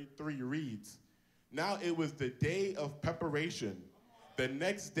 and 33 reads, "Now it was the day of preparation. The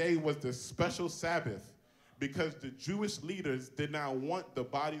next day was the special Sabbath, because the Jewish leaders did not want the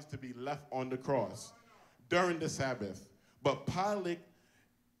bodies to be left on the cross during the Sabbath. But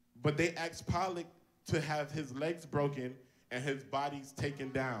they asked Pilate to have his legs broken and his bodies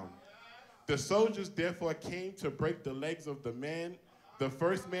taken down. The soldiers therefore came to break the legs of the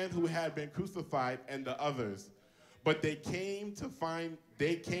first man who had been crucified, and the others. But they came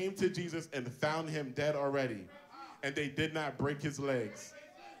to Jesus and found him dead already, and they did not break his legs."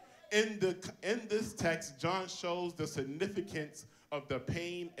 In this text, John shows the significance of the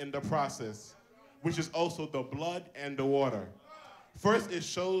pain in the process, which is also the blood and the water. First, it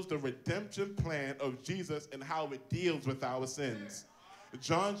shows the redemption plan of Jesus and how it deals with our sins.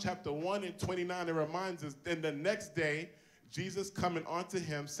 John chapter 1 and 29, it reminds us, "Then the next day, Jesus coming unto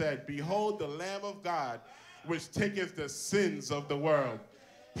him said, Behold the Lamb of God, which taketh the sins of the world."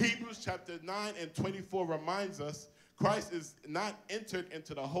 Hebrews chapter 9 and 24 reminds us, Christ is not entered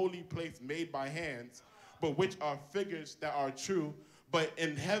into the holy place made by hands, but which are figures that are true, but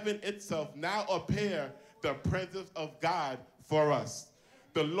in heaven itself now appear the presence of God for us.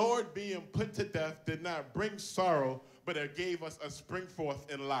 The Lord being put to death did not bring sorrow, but it gave us a spring forth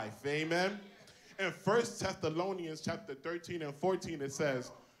in life. Amen. In 1 Thessalonians chapter 13 and 14, it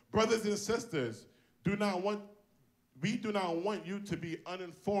says, "Brothers and sisters, we do not want you to be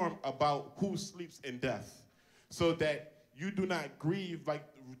uninformed about who sleeps in death, so that you do not grieve like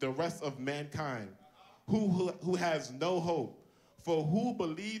the rest of mankind, who has no hope. For who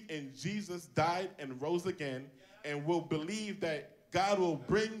believe in Jesus died and rose again, and will believe that God will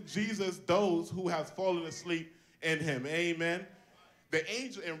bring Jesus those who have fallen asleep in him." Amen. The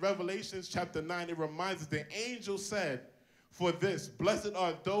angel in Revelation chapter 9, it reminds us, the angel said, "For this, blessed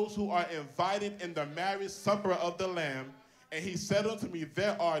are those who are invited in the marriage supper of the Lamb. And he said unto me,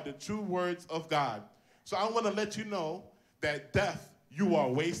 there are the true words of God." So I want to let you know that death, you are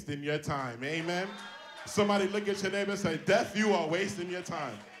wasting your time. Amen. Somebody look at your neighbor and say, "Death, you are wasting your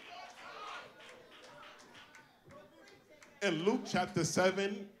time." In Luke chapter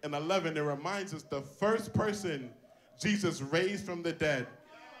 7 and 11, it reminds us the first person Jesus raised from the dead.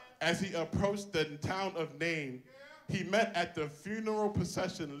 As he approached the town of Nain, he met at the funeral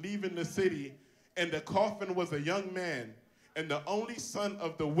procession leaving the city, and the coffin was a young man and the only son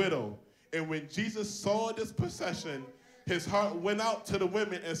of the widow. And when Jesus saw this procession, his heart went out to the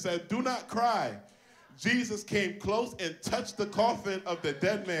women and said, "Do not cry." Jesus came close and touched the coffin of the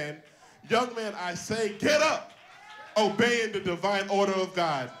dead man. "Young man, I say, get up," obeying the divine order of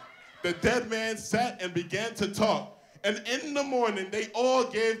God. The dead man sat and began to talk. And in the morning, they all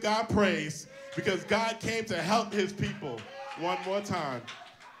gave God praise because God came to help his people. One more time.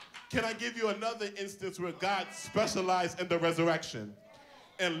 Can I give you another instance where God specialized in the resurrection?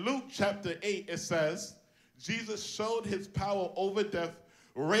 In Luke chapter 8, it says, Jesus showed his power over death,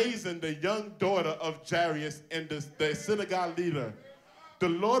 raising the young daughter of Jairus and the synagogue leader. The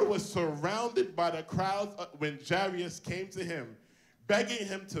Lord was surrounded by the crowds when Jairus came to him, begging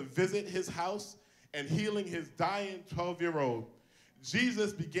him to visit his house and healing his dying 12-year-old.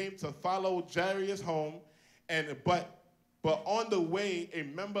 Jesus began to follow Jairus home, but on the way, a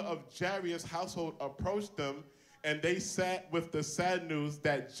member of Jairus' household approached them, and they sat with the sad news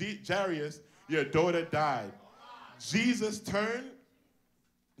that Jairus, your daughter died. Jesus turned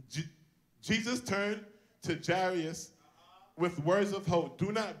to Jairus with words of hope.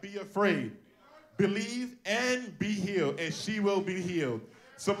 "Do not be afraid. Believe and be healed," and she will be healed.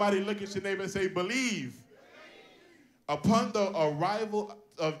 Somebody look at your neighbor and say, "Believe." Upon the arrival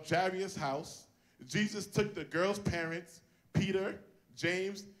of Jairus' house, Jesus took the girl's parents, Peter,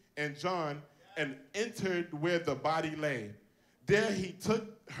 James, and John, and entered where the body lay. There he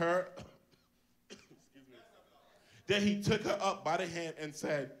took her up by the hand and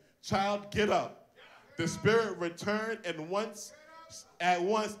said, "Child, get up." The spirit returned at once,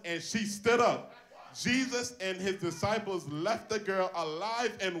 and she stood up. Jesus and his disciples left the girl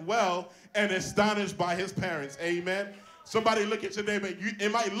alive and well and astonished by his parents. Amen. Somebody look at your neighbor. It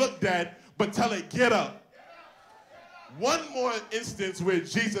might look dead, but tell it, get up. One more instance where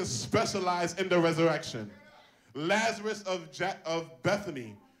Jesus specialized in the resurrection. Lazarus of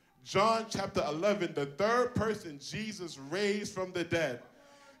Bethany. John chapter 11, the third person Jesus raised from the dead.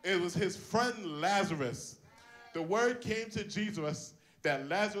 It was his friend Lazarus. The word came to Jesus that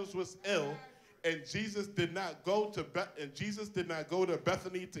Lazarus was ill, and Jesus did not go to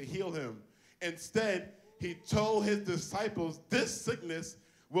Bethany to heal him. Instead, he told his disciples, this sickness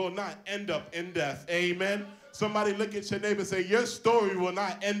will not end up in death. Amen. Somebody look at your neighbor and say, your story will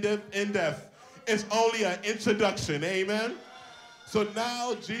not end up in death. It's only an introduction. Amen. So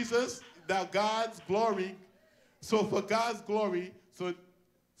now God's glory, so for God's glory, so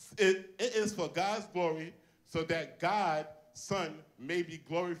it is for God's glory, so that God's Son may be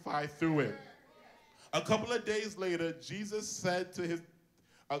glorified through it. A couple of days later, Jesus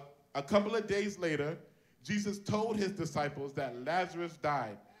told his disciples that Lazarus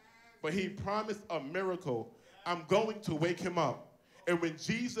died, but he promised a miracle. I'm going to wake him up. And when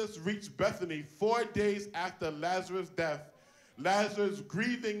Jesus reached Bethany 4 days after Lazarus' death, Lazarus'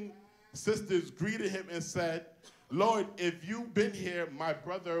 grieving sisters greeted him and said, Lord, if you'd been here, my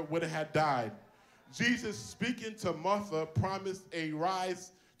brother would have died. Jesus, speaking to Martha, promised to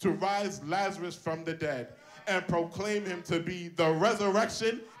rise Lazarus from the dead and proclaim him to be the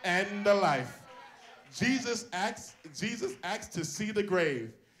resurrection and the life. Jesus asked to see the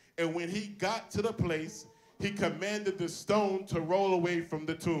grave, and when he got to the place, he commanded the stone to roll away from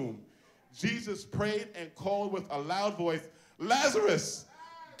the tomb. Jesus prayed and called with a loud voice, Lazarus,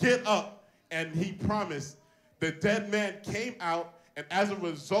 get up. And he promised. The dead man came out, and as a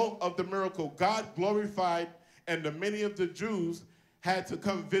result of the miracle, God glorified, and many of the Jews had to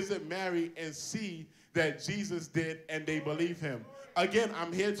come visit Mary and see that Jesus did, and they believe him. Again,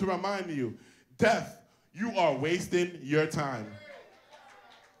 I'm here to remind you, death, you are wasting your time.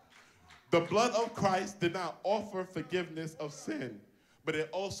 The blood of Christ did not offer forgiveness of sin, but it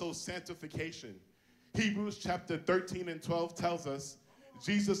also sanctification. Hebrews chapter 13 and 12 tells us,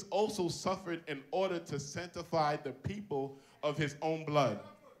 Jesus also suffered in order to sanctify the people of his own blood.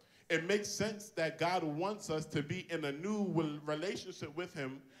 It makes sense that God wants us to be in a new relationship with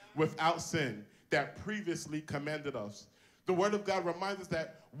him without sin that previously commanded us. The word of God reminds us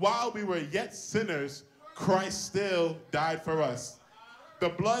that while we were yet sinners, Christ still died for us. The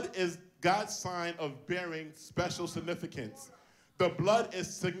blood is God's sign of bearing special significance. The blood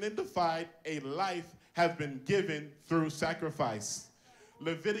is signified a life has been given through sacrifice.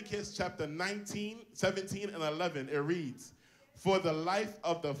 Leviticus chapter 19, 17, and 11, it reads, for the life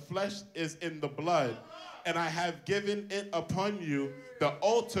of the flesh is in the blood, and I have given it upon you. The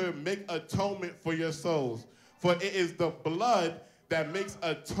altar make atonement for your souls. For it is the blood that makes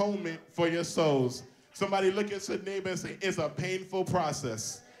atonement for your souls. Somebody look at your neighbor and say, it's a painful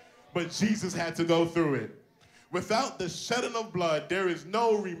process, but Jesus had to go through it. Without the shedding of blood, there is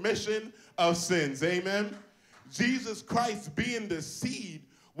no remission of sins. Amen. Jesus Christ being the seed,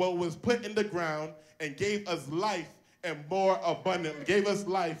 what was put in the ground and gave us life and more abundantly,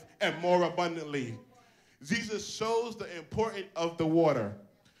 Jesus shows the importance of the water.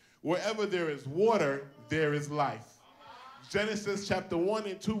 Wherever there is water, there is life. Genesis chapter 1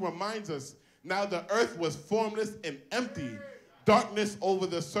 and 2 reminds us, now the earth was formless and empty, darkness over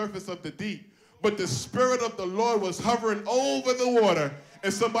the surface of the deep, but the Spirit of the Lord was hovering over the water.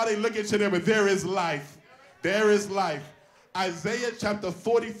 And somebody look at you there, but there is life. There is life. Isaiah chapter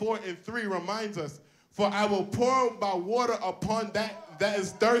 44 and 3 reminds us, for I will pour my water upon that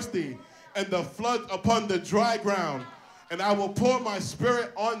is thirsty, and the flood upon the dry ground. And I will pour my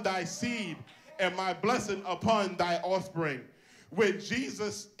Spirit on thy seed, and my blessing upon thy offspring. Where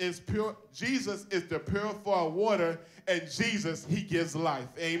Jesus is pure, Jesus is the purifier water, and Jesus, he gives life.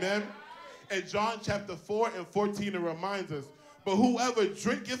 Amen. In John chapter 4 and 14, it reminds us, but whoever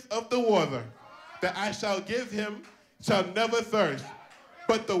drinketh of the water that I shall give him shall never thirst.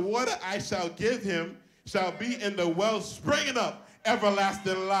 But the water I shall give him shall be in the well springing up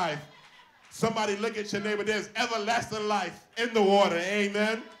everlasting life. Somebody look at your neighbor. There's everlasting life in the water.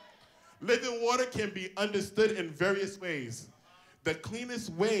 Amen. Living water can be understood in various ways. The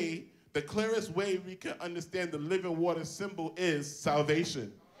clearest way we can understand the living water symbol is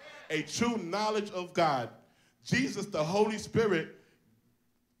salvation. A true knowledge of God. Jesus, the Holy Spirit,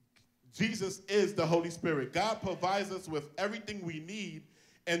 Jesus is the Holy Spirit. God provides us with everything we need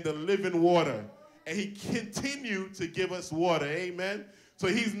in the living water. And he continued to give us water. Amen. So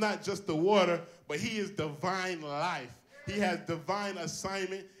he's not just the water, but he is divine life. He has divine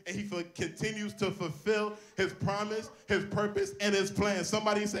assignment, and he continues to fulfill his promise, his purpose, and his plan.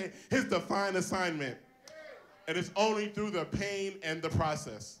 Somebody say his divine assignment. And it's only through the pain and the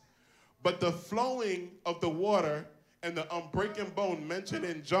process. But the flowing of the water and the unbreaking bone mentioned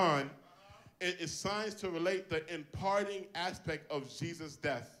in John, it is signs to relate the imparting aspect of Jesus'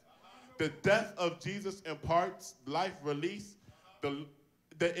 death. The death of Jesus imparts life release.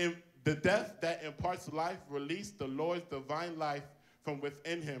 The death that imparts life released the Lord's divine life from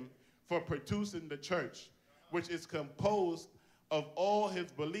within him for producing the church, which is composed of all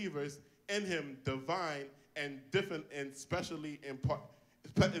his believers in him, divine and different and especially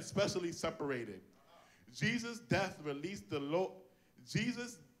separated. The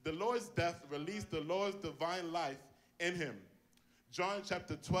Lord's death released the Lord's divine life in him. John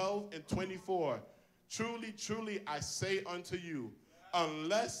chapter 12 and 24. Truly, truly, I say unto you,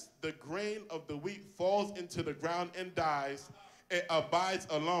 unless the grain of the wheat falls into the ground and dies, it abides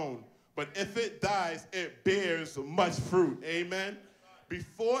alone. But if it dies, it bears much fruit. Amen.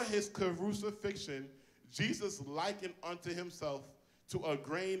 Before his crucifixion, Jesus likened unto himself to a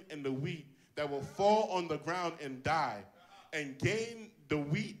grain in the wheat that will fall on the ground and die, and gain the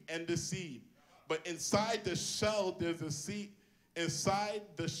wheat and the seed. But inside the shell, there's a seed. Inside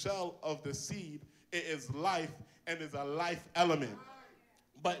the shell of the seed, it is life and is a life element.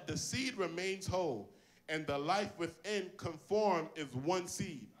 But the seed remains whole, and the life within conformed is one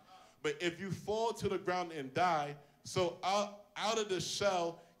seed. But if you fall to the ground and die, so out of the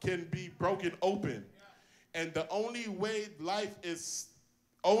shell can be broken open. And the only way life is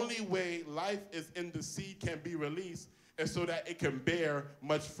in the seed can be released is so that it can bear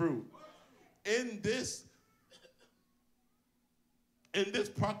much fruit. In this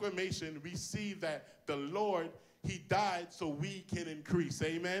proclamation, we see that the Lord, he died so we can increase,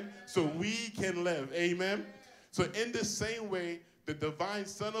 amen? So we can live, amen? So in the same way, the divine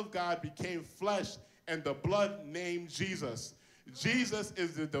Son of God became flesh and the blood named Jesus. Jesus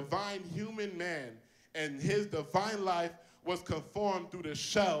is the divine human man, and his divine life was conformed through the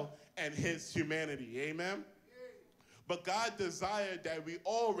shell and his humanity, amen? But God desired that we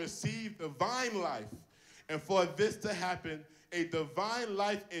all receive divine life. And for this to happen, a divine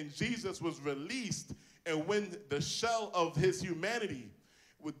life in Jesus was released. And when the shell of his humanity,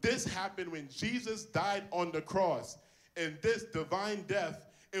 this happened when Jesus died on the cross. In this divine death,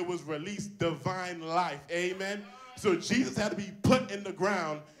 it was released divine life. Amen. So Jesus had to be put in the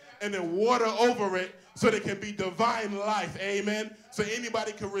ground and then water over it so there can be divine life. Amen. So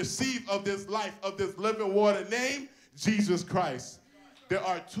anybody can receive of this life, of this living water named Jesus Christ. There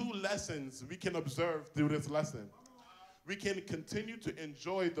are two lessons we can observe through this lesson. We can continue to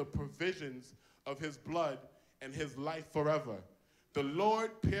enjoy the provisions of his blood and his life forever. The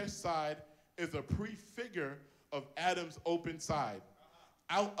Lord pierced side is a prefigure of Adam's open side,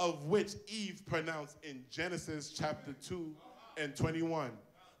 out of which Eve pronounced in Genesis chapter 2 and 21.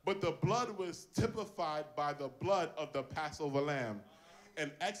 But the blood was typified by the blood of the Passover lamb.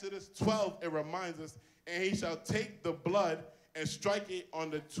 In Exodus 12, it reminds us, and he shall take the blood and strike it on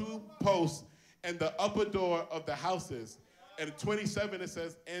the two posts and the upper door of the houses. And in 27, it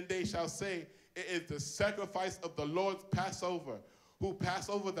says, and they shall say, it is the sacrifice of the Lord's Passover, who passed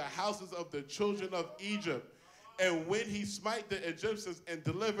over the houses of the children of Egypt. And when he smite the Egyptians and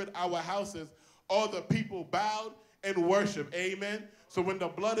delivered our houses, all the people bowed and worshiped. Amen. So when the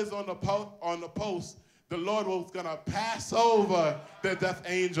blood is on the post, the Lord was going to pass over the death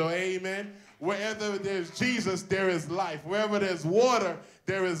angel. Amen. Wherever there's Jesus, there is life. Wherever there's water,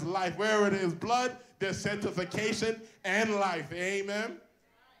 there is life. Wherever there's blood, there's sanctification and life. Amen.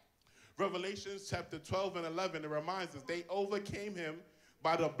 Revelation chapter 12 and 11, it reminds us they overcame him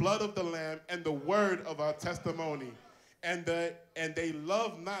by the blood of the Lamb and the word of our testimony. And they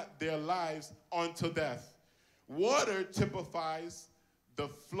loved not their lives unto death. Water typifies the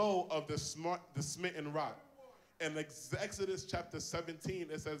flow of the smitten rock. In Exodus chapter 17,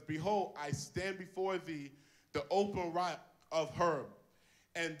 it says, behold, I stand before thee, the open rock of Horeb,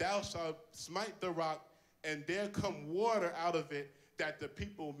 and thou shalt smite the rock, and there come water out of it, that the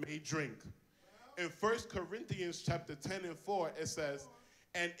people may drink. In 1 Corinthians chapter 10 and 4, it says,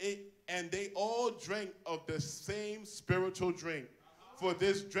 and they all drank of the same spiritual drink, for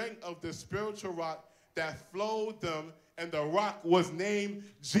this drank of the spiritual rock that flowed them, and the rock was named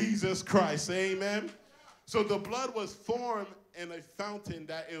Jesus Christ. Amen. So the blood was formed in a fountain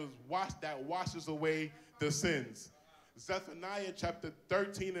that washes away the sins. Zephaniah chapter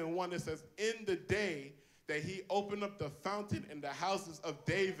 13 and 1, it says, in the day that he opened up the fountain in the houses of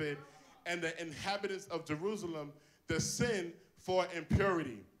David and the inhabitants of Jerusalem, the sin for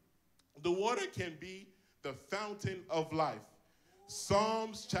impurity. The water can be the fountain of life.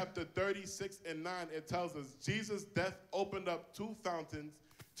 Psalms chapter 36 and 9, it tells us Jesus' death opened up two fountains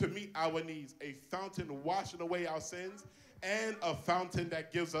to meet our needs, a fountain washing away our sins and a fountain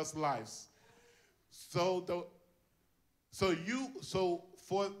that gives us lives. For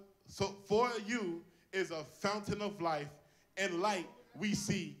you is a fountain of life, and light we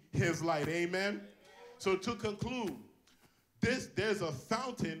see his light. Amen. So to conclude, there's a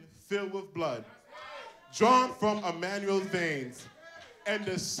fountain filled with blood, drawn from Emmanuel's veins, and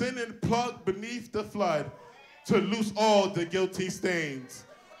the sinning plug beneath the flood to loose all the guilty stains.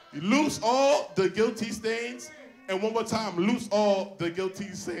 Loose all the guilty stains, and one more time, loose all the guilty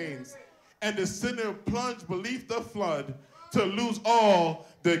stains. And the sinner plunged beneath the flood to lose all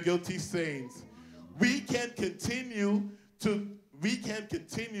the guilty stains. We can continue to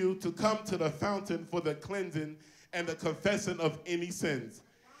come to the fountain for the cleansing and the confessing of any sins.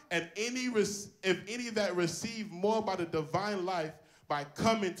 And if any that receive more by the divine life by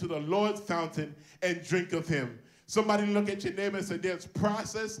coming to the Lord's fountain and drink of him. Somebody look at your neighbor and say, there's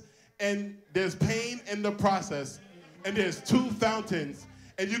process and there's pain in the process. And there's two fountains,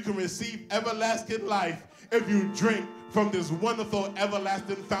 and you can receive everlasting life if you drink from this wonderful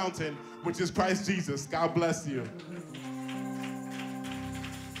everlasting fountain, which is Christ Jesus. God bless you.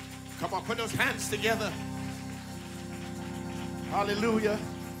 Come on, put those hands together. Hallelujah.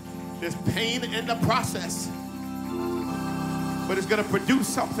 There's pain in the process, but it's going to produce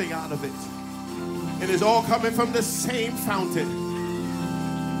something out of it. It is all coming from the same fountain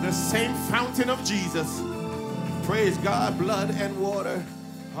of Jesus. Praise God, blood and water.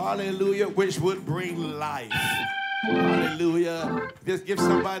 Hallelujah, which would bring life. Hallelujah. Just give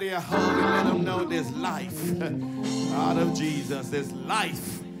somebody a hug and let them know there's life out of Jesus. There's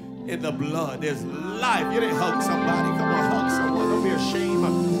life in the blood. There's life. You didn't hug somebody. Come on, hug someone. Don't be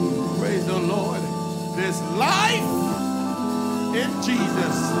ashamed. Praise the Lord. There's life in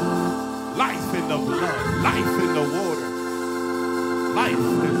Jesus. Life in the blood. Life in the water. Life.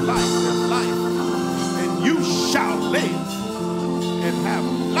 There's life. There's life. And you shall live and have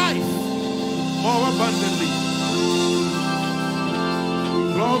life more abundantly.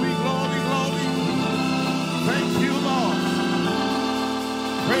 Glory, glory, glory. Thank you, Lord.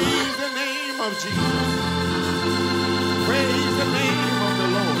 Praise the name of Jesus. Praise the name of the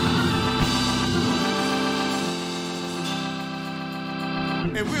Lord.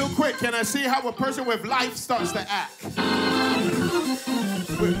 And real quick, can I see how a person with life starts to act?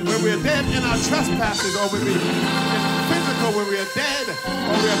 When we're dead in our trespasses, or when we're physical, when we're dead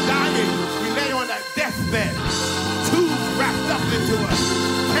or we're dying, we lay on that deathbed, tubes wrapped up into us,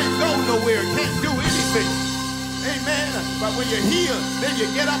 can't go nowhere, can't do anything. Amen. But when you're healed, then you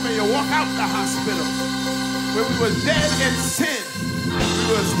get up and you walk out the hospital. When we were dead in sin, we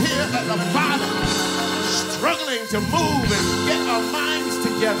was here at the bottom, struggling to move and get our minds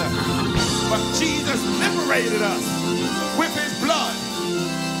together. But Jesus liberated us with his blood.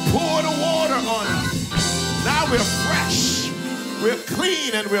 Pour the water on us. Now we're fresh, we're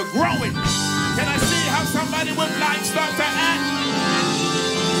clean, and we're growing. Can I see how somebody with life starts to act?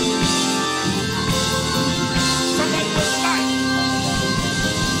 Somebody with life.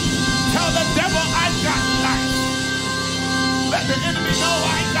 Tell the devil I got life. Let the enemy know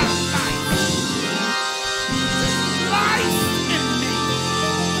I got life. Life in me.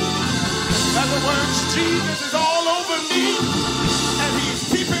 In other words, Jesus is all over me, and he's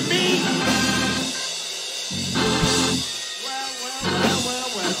keeping me. Well.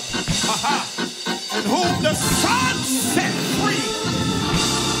 And whom the Son set free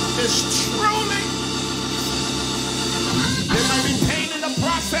is truly. There might be pain in the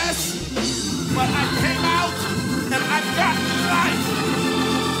process, but I came out and I got life.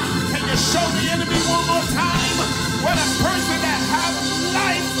 Can you show the enemy one more time what a person that has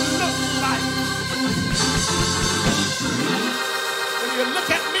life looks like? When you look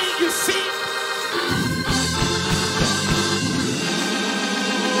at me, you see.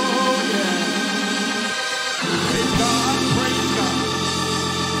 Oh, yeah. Praise God, praise God.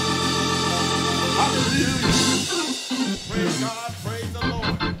 Hallelujah. Praise God, praise the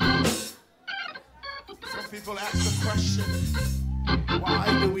Lord. Some people ask the question, why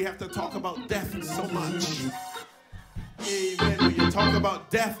do we have to talk about death so much? Amen. When you talk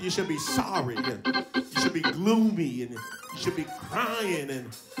about death, you should be sorry. You should be gloomy, and you should be crying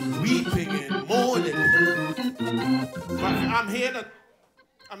and weeping and mourning. But I'm here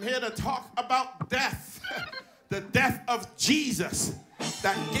to talk about death. The death of Jesus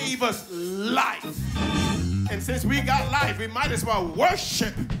that gave us life. And since we got life, we might as well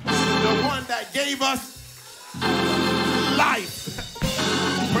worship the one that gave us life.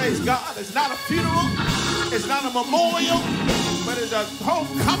 Praise God. It's not a funeral. It's not a memorial, but it's a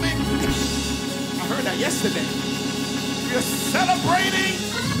homecoming. I heard that yesterday. We're celebrating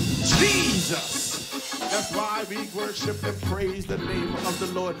Jesus. That's why we worship and praise the name of the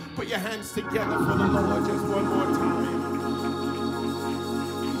Lord. Put your hands together for the Lord just one more time.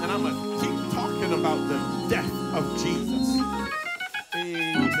 And I'm going to keep talking about the death of Jesus.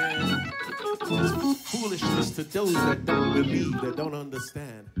 Amen. It's foolishness to those that don't believe, that don't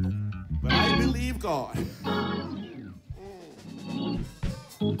understand. believe God.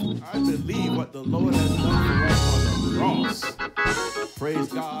 I believe what the Lord has done for us on the cross. Praise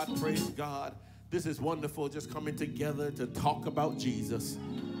God, praise God. This is wonderful, just coming together to talk about Jesus.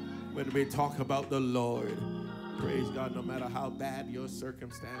 When we talk about the Lord, praise God, no matter how bad your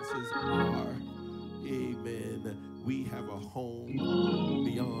circumstances are, amen, we have a home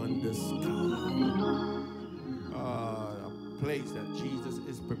beyond the sky. A place that Jesus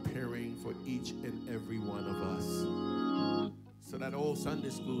is preparing for each and every one of us. So that old Sunday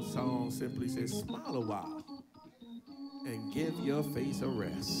school song simply says, smile a while and give your face a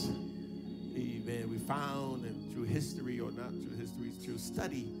rest. Amen. We found, and through history, or not through history, through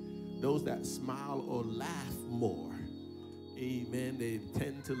study, those that smile or laugh more, amen, they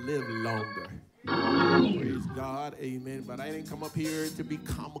tend to live longer. Praise God, amen. But I didn't come up here to be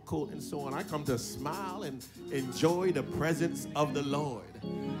comical and so on. I come to smile and enjoy the presence of the Lord.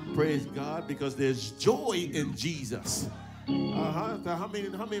 Praise God, because there's joy in Jesus. So how many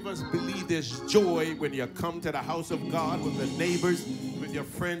of us believe there's joy when you come to the house of God with the neighbors, with your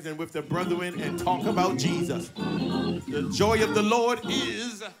friends, and with the brethren and talk about Jesus? The joy of the Lord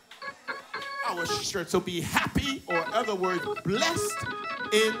is our strength. So be happy, or in other words, blessed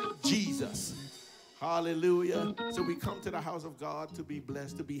in Jesus. Hallelujah. So we come to the house of God to be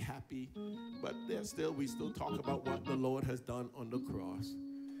blessed, to be happy, but we still talk about what the Lord has done on the cross.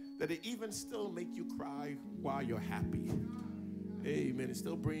 That it even still make you cry while you're happy. Amen. It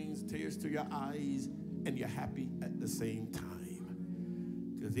still brings tears to your eyes and you're happy at the same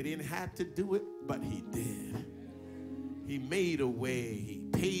time. Because he didn't have to do it, but he did. He made a way. He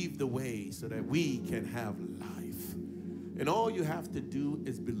paved the way so that we can have life. And all you have to do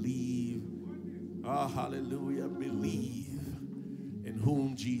is believe. Oh, hallelujah. Believe in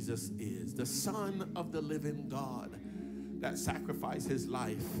whom Jesus is, the Son of the living God that sacrificed his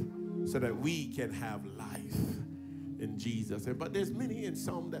life so that we can have life in Jesus. But there's many and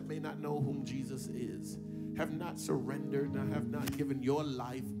some that may not know whom Jesus is, have not surrendered, have not given your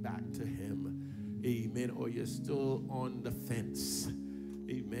life back to him. Amen. Or you're still on the fence.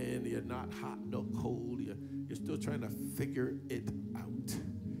 Amen. You're not hot nor cold. You're still trying to figure it out.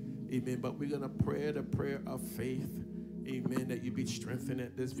 Amen. But we're going to pray the prayer of faith. Amen. That you be strengthened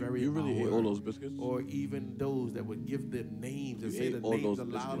at this very You really hour. ate all those biscuits? Or even those that would give them names and say the names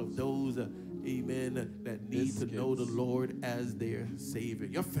aloud of those, amen, that need to know the Lord as their Savior.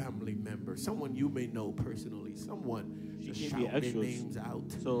 Your family member, someone you may know personally, someone She to gave shout me their extras. names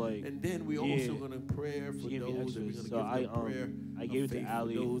out. So like, And then we also going to pray for she gave me those that we're extras. going to So give them prayer. I gave it to of faith for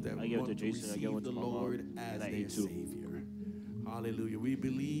Ali, those that I gave it to want Jason, I gave it receive to the my mom, Lord and as I their ate too. Savior. Hallelujah. We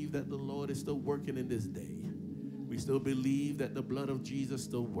believe that the Lord is still working in this day. We still believe that the blood of Jesus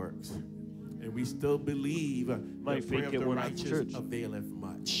still works. And we still believe the prayer of the righteous availeth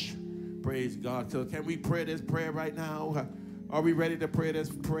much. Praise God. So can we pray this prayer right now? Are we ready to pray this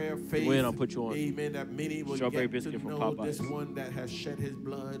prayer of faith? Wait, I'll put you on. Amen. That many will Strawberry get to biscuit from know Popeyes. this one that has shed his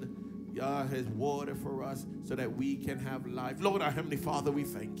blood, his water for us so that we can have life. Lord, our Heavenly Father, we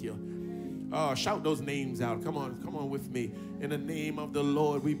thank you. Shout those names out. Come on with me. In the name of the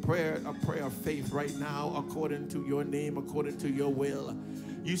Lord, we pray a prayer of faith right now according to your name, according to your will.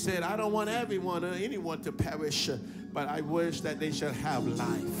 You said, I don't want anyone to perish, but I wish that they should have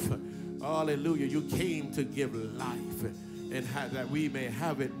life. Hallelujah. You came to give life and that we may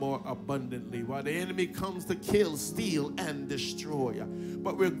have it more abundantly. While the enemy comes to kill, steal, and destroy.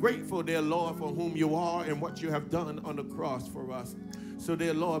 But we're grateful, dear Lord, for whom you are and what you have done on the cross for us. So,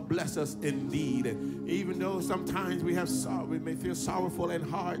 dear Lord, bless us indeed. And even though sometimes we may feel sorrowful in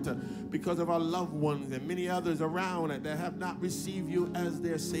heart because of our loved ones and many others around that have not received you as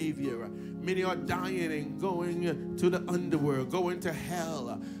their Savior. Many are dying and going to the underworld, going to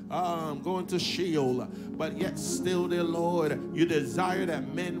hell, going to Sheol. But yet still, dear Lord, you desire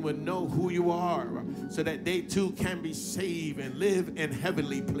that men would know who you are so that they too can be saved and live in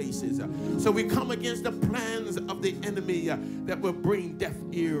heavenly places. So we come against the plans of the enemy that will bring deaf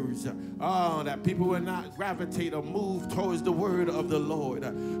ears, that people will not gravitate or move towards the word of the Lord.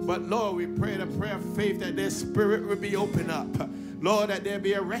 But Lord, we pray the prayer of faith that their spirit will be opened up. Lord, that they'll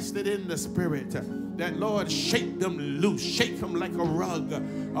be arrested in the spirit. That, Lord, shake them loose. Shake them like a rug.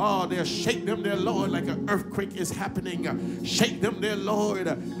 Oh, they'll shake them, dear Lord, like an earthquake is happening. Shake them, dear Lord.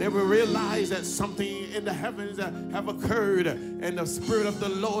 They will realize that something in the heavens have occurred and the Spirit of the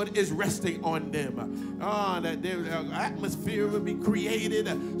Lord is resting on them. That their atmosphere will be created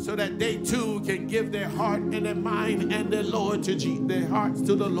so that they too can give their heart and their mind and their Lord to their hearts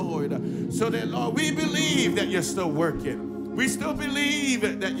to the Lord. So that, Lord, we believe that you're still working. We still believe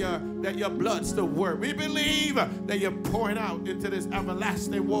that your blood still works. We believe that you're pouring out into this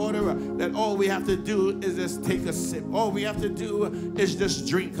everlasting water, that all we have to do is just take a sip. All we have to do is just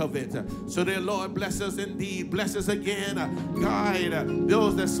drink of it. So dear Lord, bless us indeed. Bless us again. Guide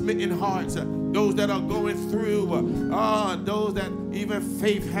those that smitten hearts, those that are going through, those that even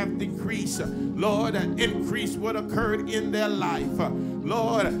faith have decreased. Lord, increase what occurred in their life.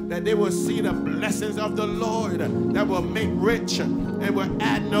 Lord, that they will see the blessings of the Lord that will make rich and will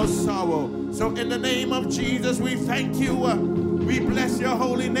add no sorrow. So in the name of Jesus, we thank you. We bless your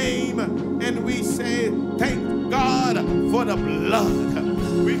holy name. And we say, thank God for the blood.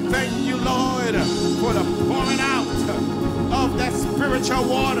 We thank you, Lord, for the pouring out of that spiritual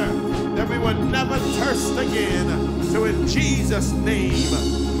water, that we will never thirst again. So in Jesus'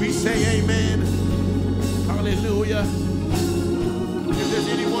 name, we say amen. Hallelujah. If there's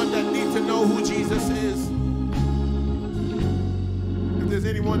anyone that needs to know who Jesus is, if there's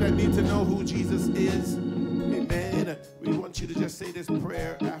anyone that needs to know who Jesus is, amen, we want you to just say this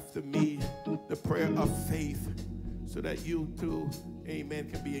prayer after me, the prayer of faith, so that you too, amen,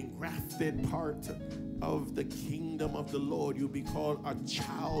 can be engrafted part of the kingdom of the Lord. You'll be called a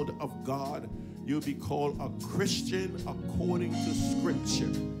child of God. You'll be called a Christian according to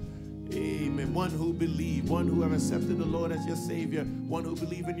Scripture. Amen. One who believes, one who have accepted the Lord as your Savior, one who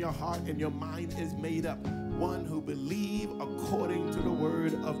believes in your heart and your mind is made up, one who believes according to the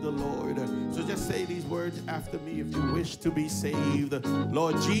word of the Lord. So just say these words after me if you wish to be saved.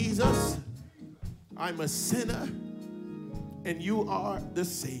 Lord Jesus, I'm a sinner and you are the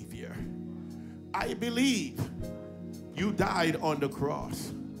Savior. I believe you died on the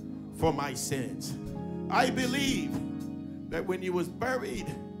cross for my sins. I believe that when you was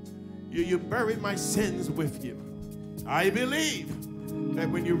buried, you buried my sins with you. I believe that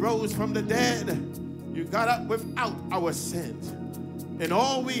when you rose from the dead, you got up without our sins. And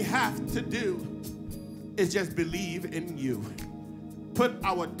all we have to do is just believe in you. Put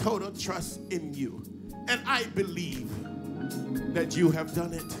our total trust in you. And I believe that you have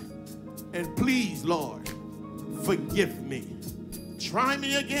done it. And please, Lord, forgive me. Try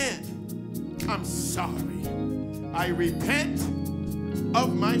me again. I'm sorry. I repent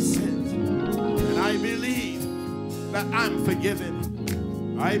of my sins. And I believe that I'm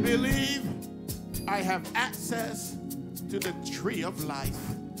forgiven. I believe I have access to the tree of life.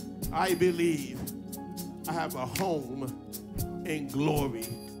 I believe I have a home in glory.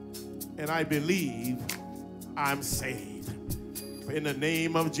 And I believe I'm saved. In the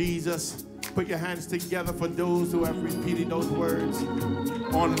name of Jesus, put your hands together for those who have repeated those words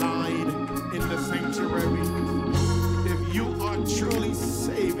online in the sanctuary. If you are truly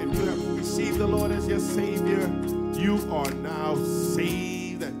saved, if you have received the Lord as your Savior, you are now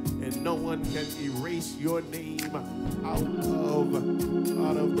saved, and no one can erase your name out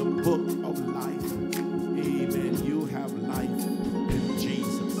of the book of life. Amen. You have life in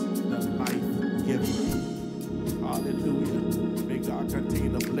Jesus, the life giver. Hallelujah. May God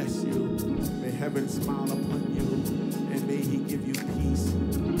continue to bless you. May heaven smile upon you, and may he give you peace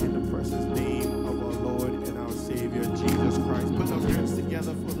in the precious name of our Lord and our Savior, Jesus Christ. Put those hands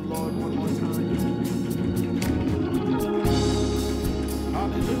together for the Lord one more time.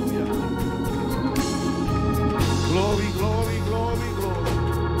 Hallelujah. Glory, glory, glory, glory.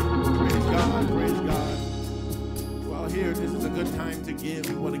 Praise God, praise God. Well, here, this is a good time to give.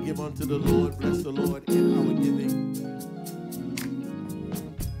 We want to give unto the Lord. Bless the Lord in our giving.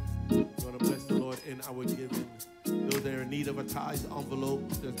 We want to bless the Lord in our giving. Those that are in need of a tithe envelope,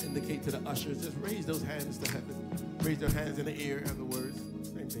 just indicate to the ushers. Just raise those hands to heaven. Raise their hands in the air, in other words.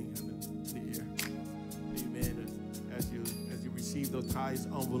 Same thing, in the air. Amen. As you receive those tithes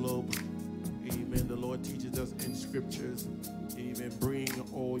envelope, amen, the Lord teaches us in scriptures, amen, bring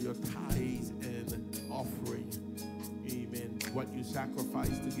all your tithes and offering, amen, what you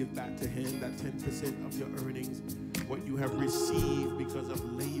sacrifice to give back to him, that 10% of your earnings, what you have received because of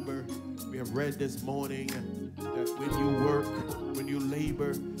labor. We have read this morning that when you work, when you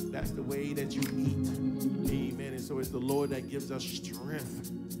labor, that's the way that you eat, amen. And so it's the Lord that gives us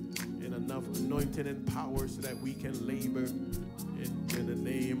strength and enough anointing and power so that we can labor in the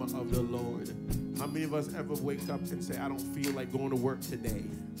name of the Lord. How many of us ever wake up and say, I don't feel like going to work today?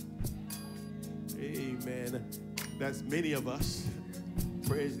 Amen. That's many of us.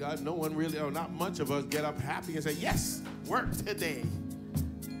 Praise God. No one really, or not much of us, get up happy and say, yes, work today.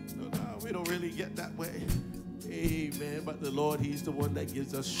 No, we don't really get that way. Amen. But the Lord, he's the one that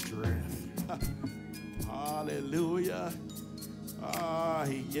gives us strength. Hallelujah.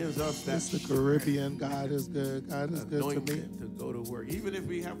 He gives us that It's the Caribbean. God is good. God is good to me. anointing to go to work. Even if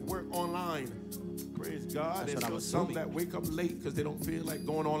we have work online, praise God. That's There's what I still was some assuming. that wake up late because they don't feel like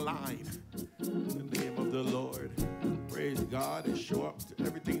going online. In the name of the Lord. Praise God. They show up to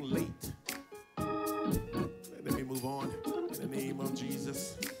everything late. Let me move on. In the name of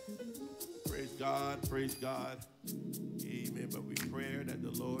Jesus. Praise God. Praise God. Amen. But we pray that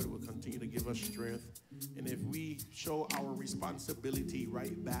the Lord will continue to give us strength. And if we show our responsibility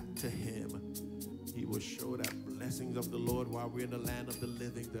right back to him, he will show that blessings of the Lord while we're in the land of the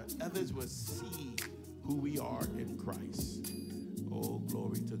living, that others will see who we are in Christ. Oh,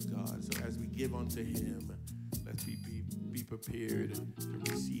 glory to God. So as we give unto him, let's be prepared to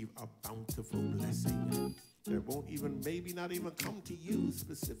receive a bountiful blessing that won't even, maybe not even come to you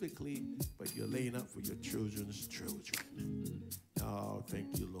specifically, but you're laying up for your children's children. Oh,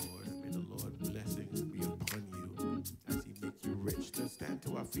 thank you, Lord. May the Lord blessings be upon you as he make you rich. Let's stand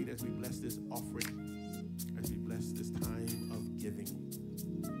to our feet as we bless this offering, as we bless this time of giving.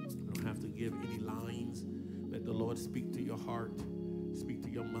 You don't have to give any lines. Let the Lord speak to your heart, speak to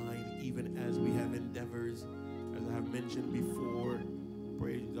your mind, even as we have endeavors. As I have mentioned before,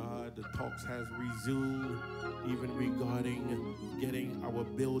 praise God, the talks has resumed, even regarding getting our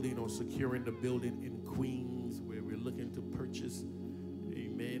building or securing the building in Queens, where we're looking to purchase.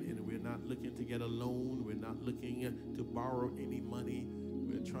 Amen. And we're not looking to get a loan. We're not looking to borrow any money.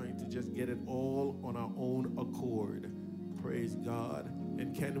 We're trying to just get it all on our own accord. Praise God.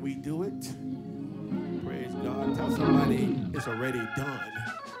 And can we do it? Praise God. Tell somebody it's already done.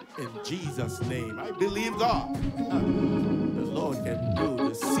 In Jesus' name. I believe God. The Lord can do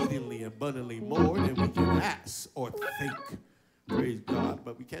exceedingly abundantly more than we can ask or think. Praise God.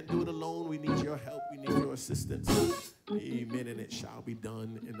 But we can't do it alone. We need your help. We need your assistance. Amen. And it shall be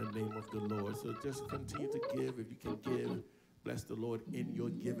done in the name of the Lord. So just continue to give if you can give. Bless the Lord in your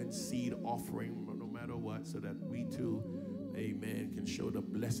given seed offering, no matter what, so that we too, amen, can show the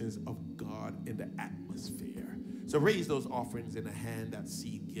blessings of God in the atmosphere. So raise those offerings in a hand, that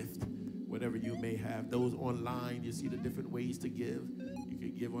seed gift, whatever you may have. Those online, you see the different ways to give. You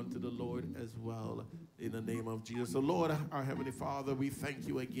can give unto the Lord as well in the name of Jesus. So Lord, our Heavenly Father, we thank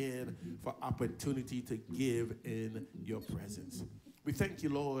you again for opportunity to give in your presence. We thank you,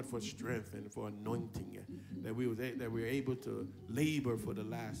 Lord, for strength and for anointing, that we were able to labor for the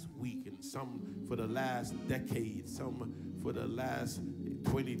last week, and some for the last decade, some for the last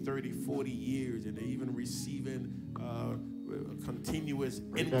 20, 30, 40 years, and even receiving continuous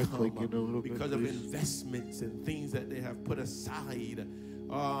income because of investments and things that they have put aside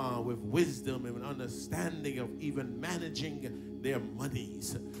with wisdom and understanding of even managing their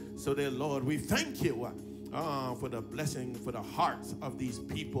monies. So, dear Lord, we thank you for the blessing, for the hearts of these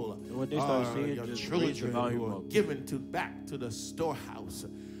people, your children who are given back to the storehouse.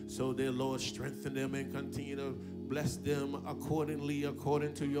 So, dear Lord, strengthen them and continue to bless them according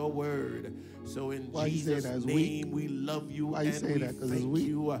to your word. So in Jesus' name, we love you and we thank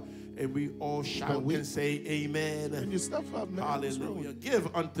you. And we all shout and say amen. Hallelujah.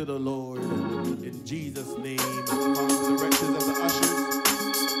 Give unto the Lord in Jesus' name. The directors of the ushers.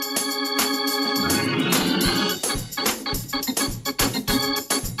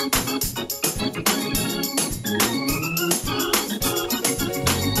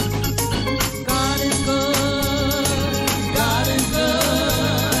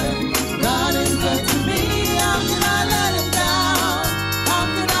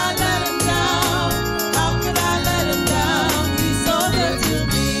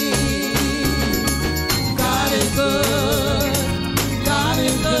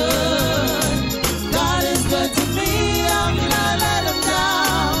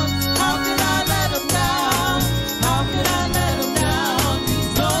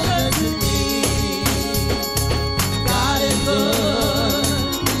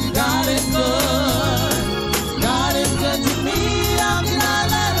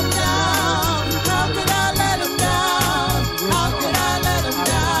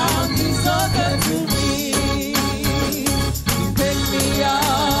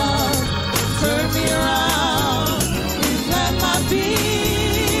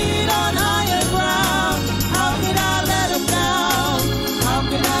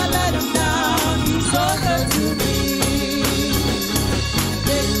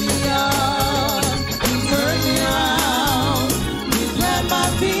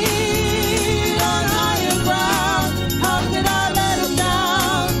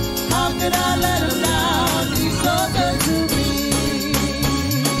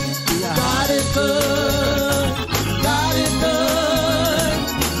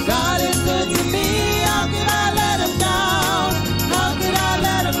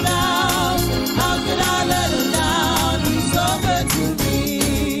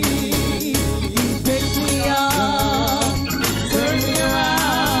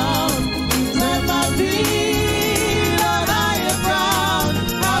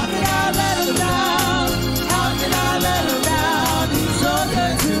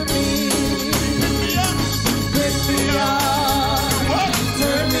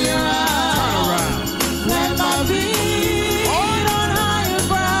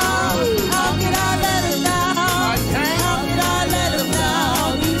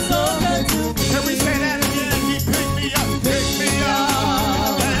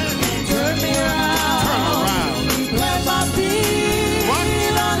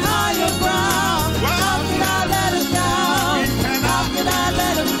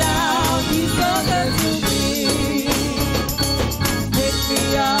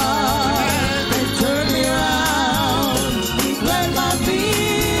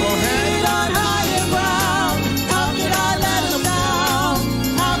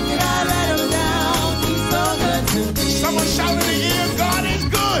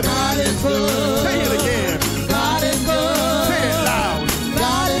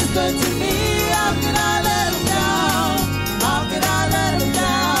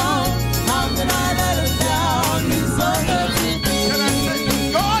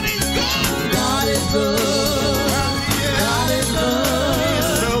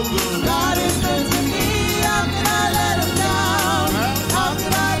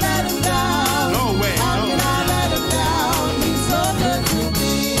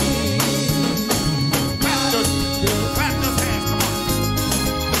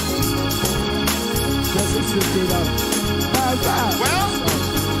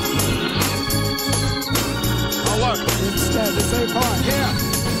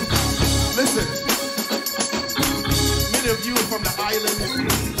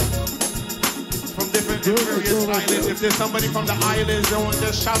 island, in various islands. If there's somebody from the islands, they want to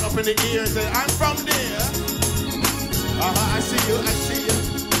just shout up in the ear and say, I'm from there. I see you, I see you.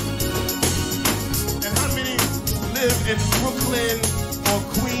 And how many live in Brooklyn or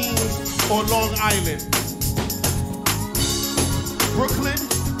Queens or Long Island? Brooklyn,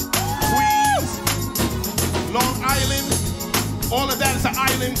 Queens, Long Island, all of that is an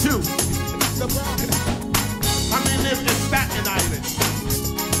island too. How many live in Staten Island?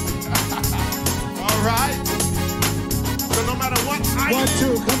 All right. So no matter what island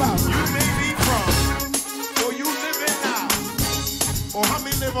you may be from, or you live in now, or how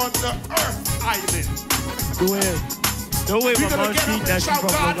many live on the Earth Island? Do it. We're gonna get up and shout,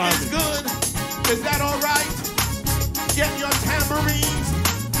 God is good. Is that all right? Get your tambourines,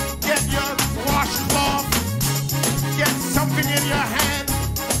 get your washcloth, get something in your hand,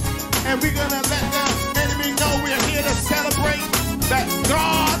 and we're gonna let the enemy know we're here to celebrate that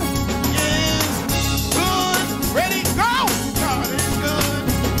God is good. Ready? Go! God is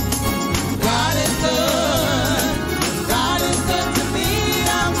good. God is good. God is good to me.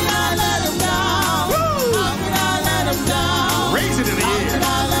 How can I let him down? Woo! How can I let him down? Raise it in the How air. can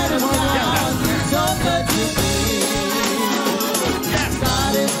I let him down? He's so good to me. Yes.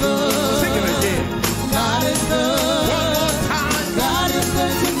 God is good. Sing it again. God is good. One more time. God is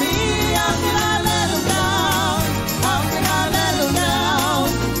good to me. How can I let him down? How can I let him down?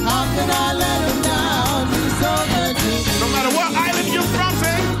 How can I let him down? He's so good to me. No matter what island you're from,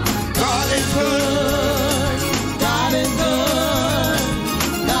 say, God is good. God is good.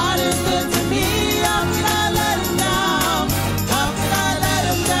 God is good to me. How can I let him down? How can I let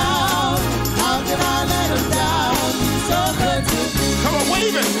him down? How can I let him down? He's so good to me. Come on,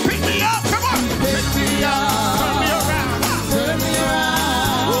 wave it. Pick me up. Come on. Pick me up. Turn me around. Turn me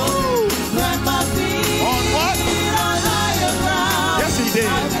around. Woo. Plant my feet On what? on higher ground. Yes, he did.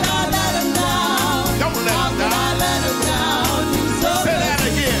 How can I let him down? Don't let How him can I down. let him down? He's so Say good that to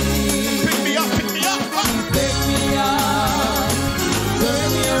again. me. Pick me up. Pick me up. Pick me up. Turn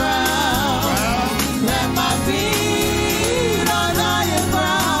me around. Well, Plant my feet on higher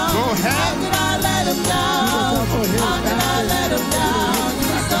ground. go How ahead. can I let him down? How can I let him down?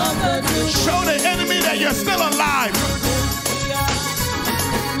 He's so good to me. Show the enemy that you're still alive.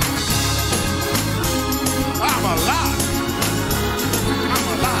 I'm alive. I'm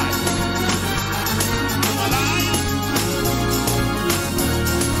alive. I'm alive.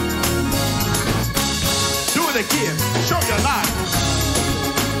 Do it again. Show your life.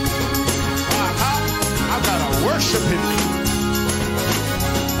 I got a worship in me.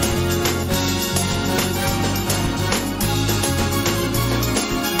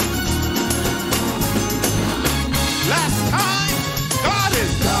 Last time, God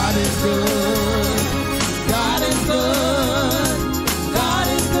is God is good. God is good. God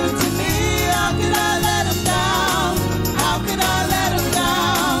is good to me. How can I let him down? How can I let him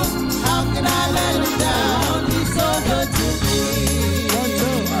down? How can I let him down? He's so good to me.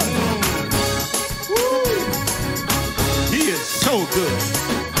 He is so good.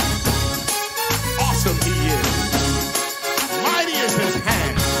 Awesome he is. Mighty is his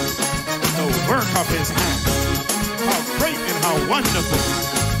hand. The work of his hand. How great and how wonderful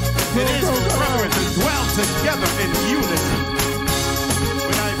it is for brethren to dwell together in unity.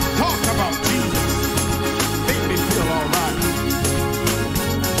 When I talk about Jesus, make me feel all right.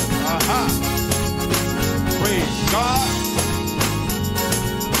 Praise God.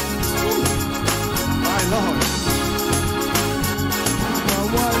 My Lord.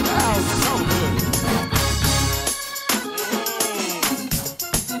 One out. So good.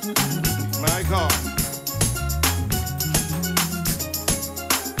 My God.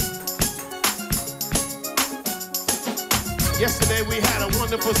 Yesterday we had a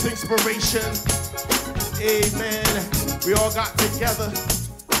wonderful inspiration. Amen. We all got together.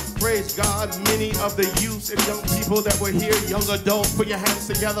 Praise God. Many of the youths and young people that were here, young adults, put your hands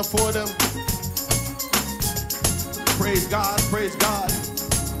together for them. Praise God. Praise God.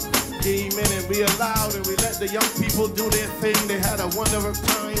 Amen. And we allowed and we let the young people do their thing. They had a wonderful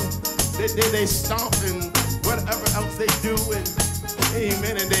time. They stomp and whatever else they do. And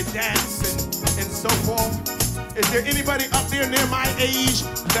amen. And they dance and so forth. Is there anybody up there near my age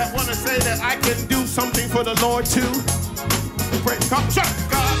that want to say that I can do something for the Lord too? Praise God.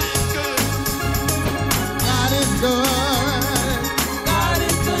 God is good. God is good. God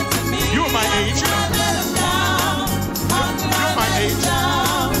is good to me. You're my age. How can I let him down? How can I my let him age.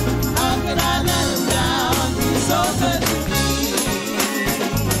 down? How can I let him down? He's so good to me.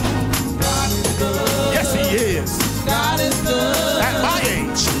 God is good. Yes, he is. God is good. At my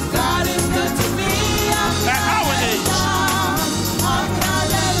age. God is good to me. At our age. How can I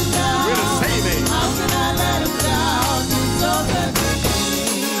let him down? We're the same age. How can I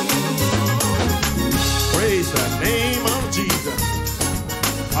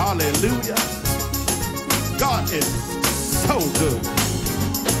good.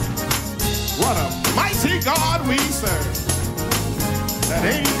 What a mighty God we serve. That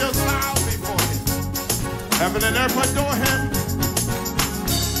angels bow before him. Heaven and earth adore him.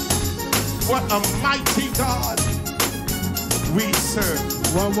 What a mighty God we serve.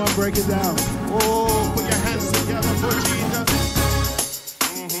 One, break it down. Oh, put your hands together for Jesus.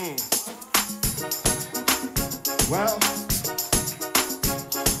 Well,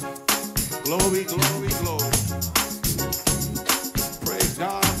 glory, glory, glory. Praise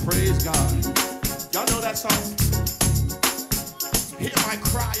God, praise God. Y'all know that song? Hear my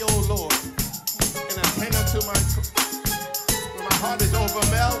cry, oh Lord, and attend unto my when my heart is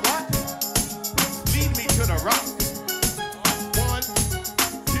overwhelmed. What? Lead me to the rock. 1,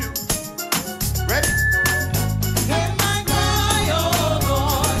 2, ready? Hear my cry, oh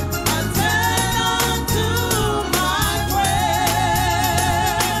Lord, attend unto my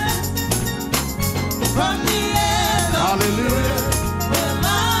prayer. From the end of Hallelujah. will I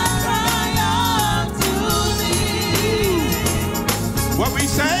cry unto thee. What we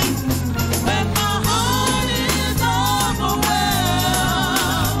say? When my heart is overwhelmed,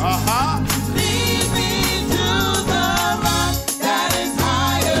 lead me to the rock that is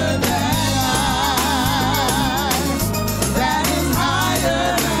higher than I. That is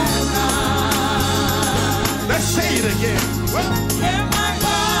higher than I. Let's say it again. Well, Hear my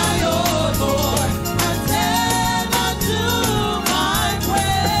cry, oh Lord, attend unto my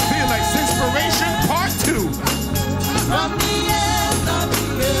prayer. feel like Inspiration Part 2. From the end of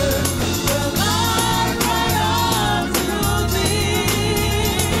the earth will I cry unto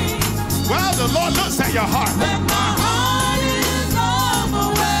thee. Well, the Lord looks at your heart. When my heart is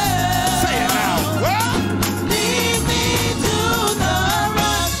overwhelmed, Say it now. Well, lead me to the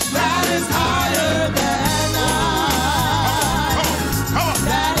rock that is higher than I. come on.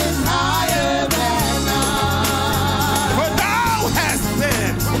 That is higher than I. For thou hast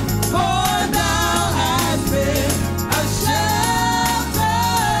been. For thou hast been a shelter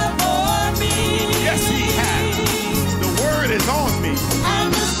for me. Yes, he has. The word is on me.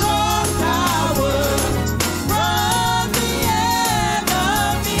 And a strong tower from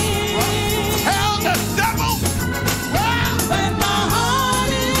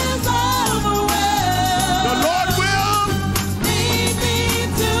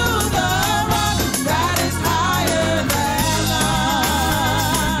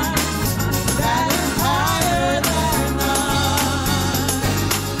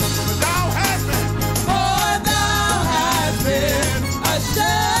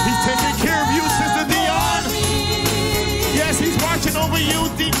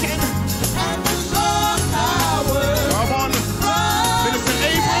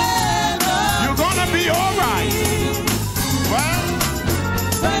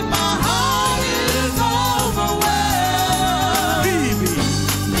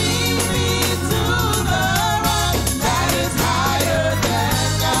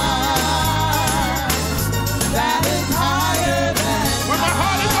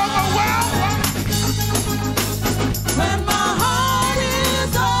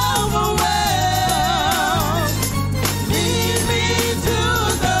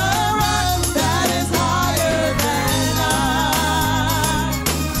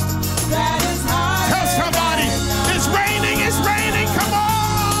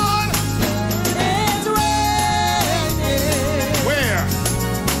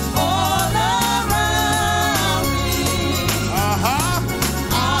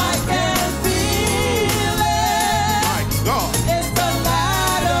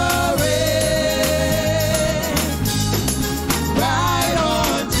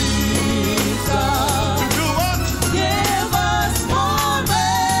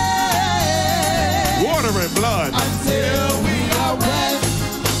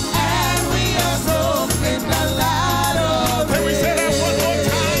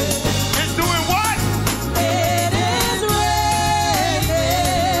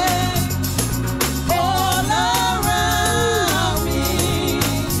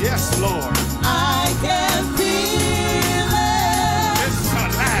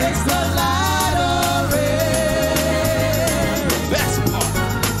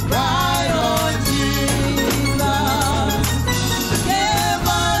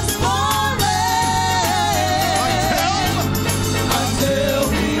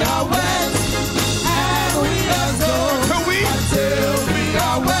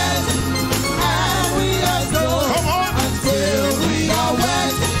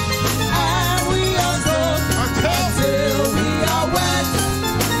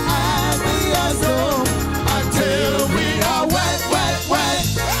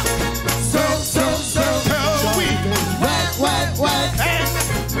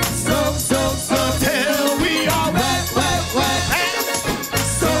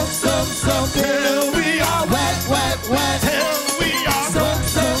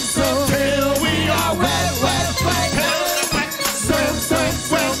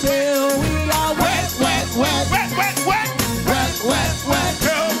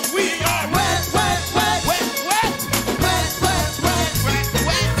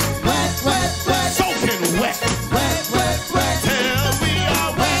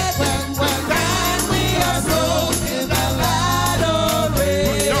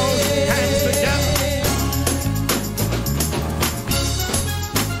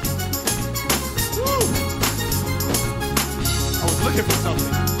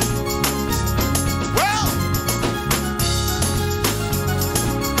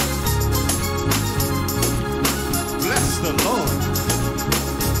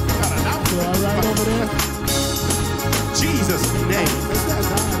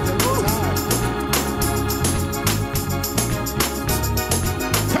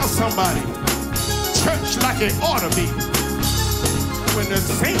somebody. Church like it ought to be. When the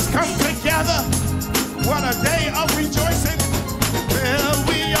saints come together, what a day of rejoicing. Till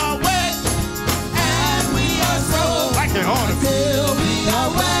we are wet And we are so. like it ought to be. Till we are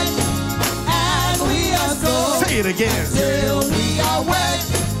wet. And we are so. Say it again. Till we are wet.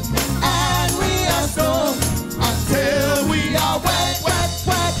 And we are so. Until we are wet, wet,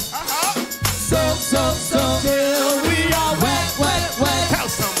 wet. Soak, soak, soak. Till we are wet, wet, wet. Tell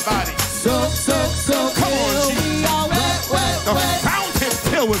somebody. Soak, soak, soak. Come on, Till Jesus. we are wet, wet, The wet. fountain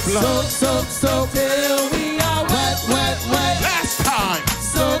filled with blood. Soak, soak, soak. Till we are wet, wet, wet. Last time.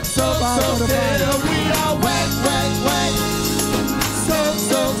 Soak, soak, soak. Till we are wet, wet, wet. Soak,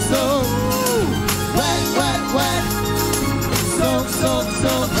 soak, soak. Wet, wet, wet. Soak, soak,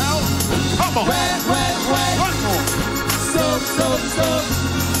 soak. Well, come on. Wet, wet, wet. One more. Soak, soak, soak.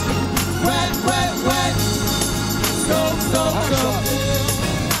 Wet, wet, wet. Soak, soak, soak.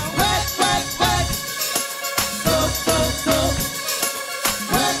 Wet, wet, wet. Soak, soak, soak.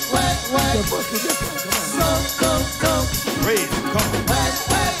 Wet, wet, wet. Soak, soak, soak. Praise God. Wet,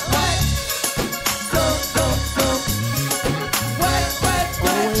 wet, wet. Soak, soak, soak. Wet, wet,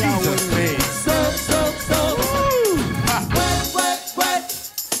 wet. Jesus name. Soak, soak, soak. Ha. Wet, wet, wet.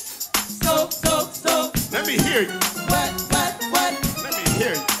 Soak, soak, soak. Let me hear you. Wet, wet, wet. Let me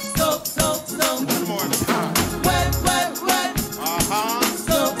hear you. Soak, soak, soak. One more time. Wet, wet, wet. Uh-huh.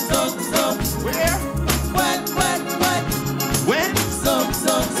 Soak, soak, soak. Where? Wet, wet, wet. When? Soak,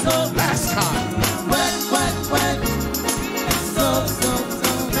 soak, soak. Last time. Wet, wet, wet. Soak, soak,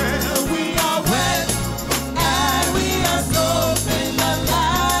 soak. Well, We are wet, and we are soaked in the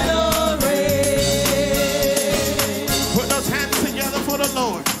light of rain. put those hands together for the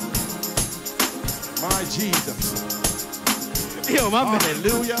Lord. My Jesus. Yo, my man.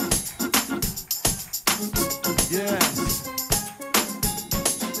 Hallelujah. Yes.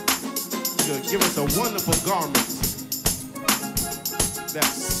 He's going to give us a wonderful garment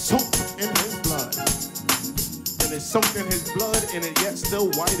that's soaked in his blood. And it's soaked in his blood and it gets still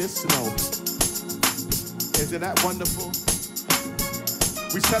white as snow. Isn't that wonderful?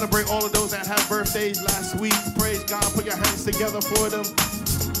 We celebrate all of those that had birthdays last week. Praise God. Put your hands together for them.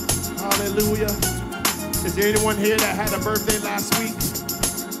 Hallelujah. Is there anyone here that had a birthday last week?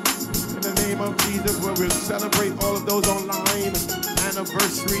 In the name of Jesus, where we'll celebrate all of those online,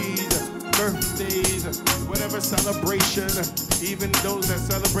 anniversaries, birthdays, whatever celebration, even those that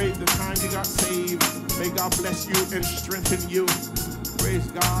celebrate the time you got saved. May God bless you and strengthen you. Praise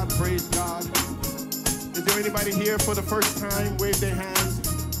God, praise God. Is there anybody here for the first time? Wave their hands.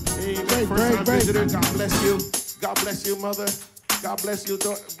 Amen. First time visitor, God bless you. God bless you, mother. God bless you,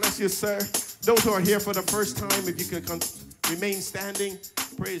 bless you, sir. Those who are here for the first time, if you could remain standing,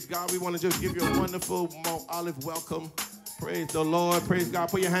 praise God. We want to just give you a wonderful Mount Olive welcome. Praise the Lord. Praise God.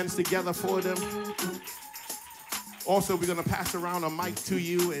 Put your hands together for them. Also, we're going to pass around a mic to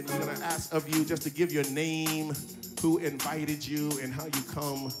you, and we're going to ask of you just to give your name, who invited you, and how you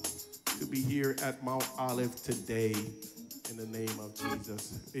come to be here at Mount Olive today. In the name of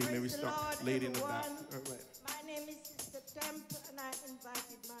Jesus. Amen. We start, lady in the back. All right. My name is Sister Temp, and I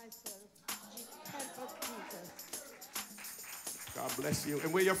invited myself. Temp of Jesus. God bless you.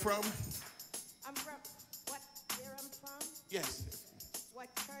 And where you're from? I'm from where I'm from, Yes. what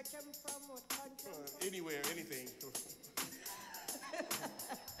church I'm from, what country I'm from. Anywhere, anything.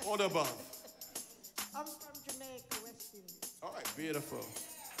 All the above. I'm from Jamaica, West Indies. All right, beautiful.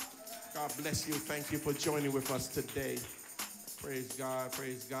 God bless you. Thank you for joining with us today. Praise God,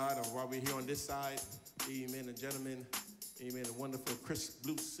 praise God. And while we're here on this side, amen, and gentlemen, amen, a wonderful crisp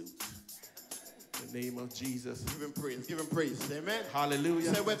blue suit. In the name of Jesus. Give him praise. Give him praise. Amen.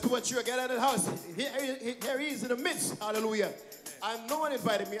 Hallelujah. Say, when two or three are gathered at the house, here he is in the midst. Hallelujah. And no one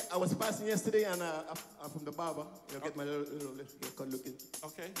invited me. I was passing yesterday, and I'm from the barber. Get my little cut looking.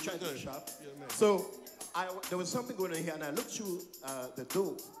 Okay, Trying to good. shop. Yeah, man. So there was something going on here, and I looked through the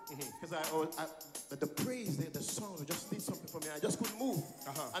door because the praise, the song just did something for me. I just couldn't move,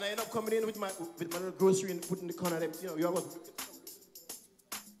 and I ended up coming in with my little grocery and putting the corner. You always.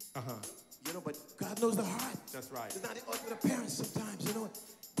 You know, but God knows the heart. That's right. It's not the heart of the parents sometimes, you know.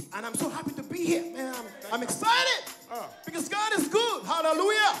 And I'm so happy to be here, man. I'm excited because God is good.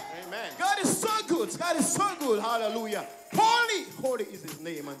 Hallelujah. Amen. God is so good. God is so good. Hallelujah. Holy, holy is his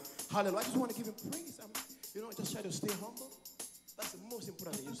name. And hallelujah. I just want to give him praise. Just try to stay humble. That's the most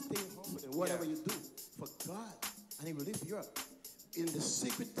important thing. You stay humble in whatever you do for God. And he will lift you up. In the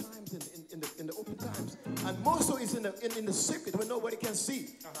secret times, in the open times. And more so is in the secret when nobody can see.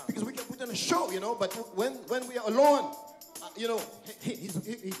 Because we can put on a show, but when we are alone,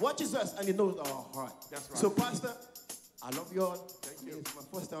 he watches us and he knows our heart. That's right. So, Pastor, I love you all. It's my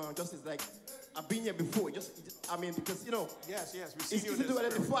first time. Just it's like I've been here before. I mean, because you know. Yes, we've It's seen you easy in to do this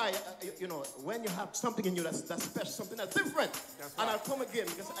it spirit. before. You know, when you have something in you that's special, something that's different. That's And right. I'll come again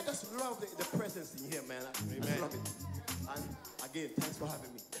because I just love the presence in here, man. I just love it. And again, thanks for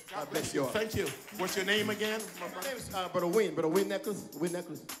having me. God bless you all. Thank you. What's your name again? My name is Brother Wayne Nichols.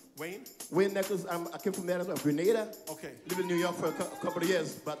 Wayne? Wayne Nichols. I came from the island of Grenada. Okay. Lived in New York for a couple of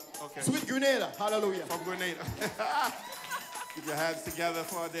years, but Okay. sweet Grenada. Hallelujah. From Grenada. Keep your hands together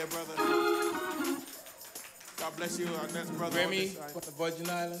for our dear brother. God bless you, our next brother. on Remy this side. from the Virgin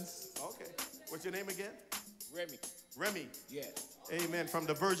Islands. Okay. What's your name again? Remy. Remy. Yeah. Amen. From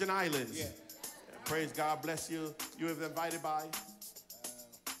the Virgin Islands. Yeah. Praise God. Bless you. You have been invited by.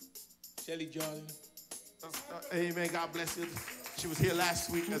 Shelly Jordan. Amen. God bless you. She was here last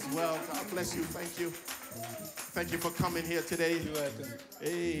week as well. God bless you. Thank you. Thank you for coming here today. You're welcome.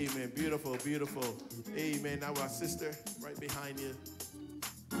 Amen. Beautiful, beautiful. Amen. Now our sister right behind you.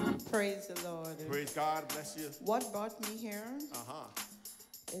 Praise the Lord. Praise God. Bless you. What brought me here Uh-huh.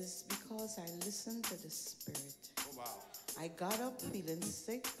 is because I listened to the Spirit. Oh, wow. I got up feeling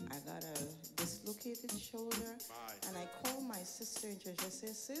sick. I got a dislocated shoulder. Right. And I called my sister in church. I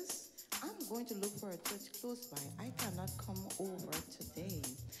said, sis, I'm going to look for a church close by. I cannot come over today.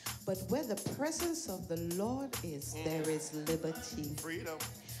 But where the presence of the Lord is, there is liberty. Freedom.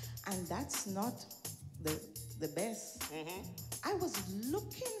 And that's not the best. I was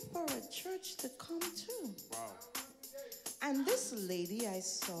looking for a church to come to. Wow. And this lady, I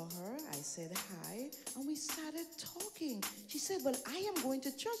saw her, I said hi, and we started talking. She said, well, I am going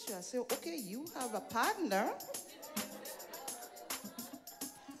to church. I said, okay, you have a partner.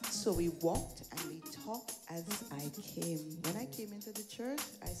 So we walked and we talked as I came. When I came into the church,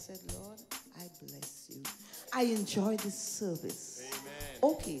 I said, Lord, I bless you. I enjoy this service.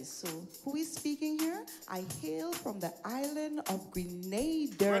 Amen. Okay, so who is speaking here? I hail from the island of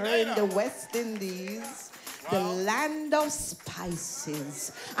Grenada in the West Indies, the land of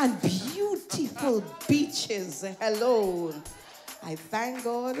spices and beautiful beaches. Hello. I thank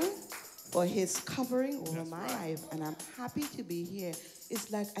God for his covering over my life, and I'm happy to be here. It's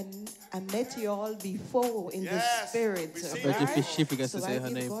like I met you all before in the spirit. we see Right? that. She forgets So to say I her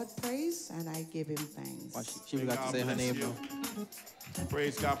give name. God praise and I give him thanks. Watch, she forgot to say her God name bless though. you.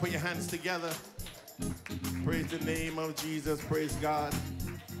 Praise God. Put your hands together. Praise the name of Jesus. Praise God.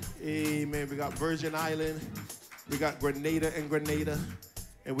 Amen. We got Virgin Island. We got Grenada and Grenada.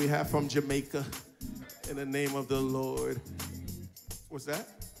 And we have from Jamaica. In the name of the Lord. What's that?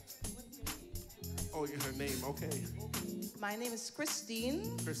 Oh, her name. Okay. My name is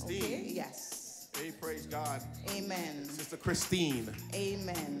Christine. Christine. Okay, yes. Hey, praise God. Amen. Sister Christine.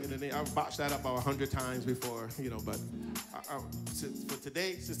 Amen. In the name, I've botched that up about 100 times before, but for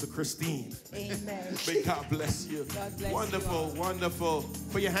today, Sister Christine. Amen. May God bless you. God bless wonderful, you all. Wonderful.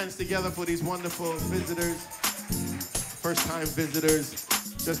 Put your hands together for these wonderful visitors, first-time visitors.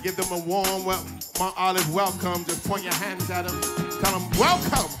 Just give them a warm Mount Olive welcome. Just point your hands at them. Tell them,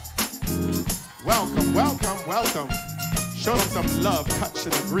 welcome. Welcome, welcome, welcome. Show them some love. Touch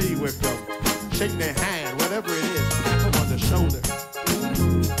and agree with them. Shake their hand, whatever it is. Tap them on the shoulder.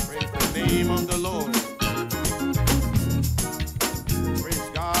 Praise the name of the Lord. Praise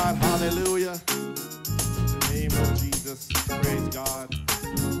God. Hallelujah. In the name of Jesus. Praise God.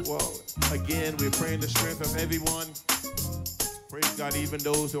 Well, again, we're praying the strength of everyone. Praise God, even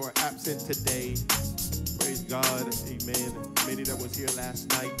those who are absent today. Praise God. Amen. Many that was here last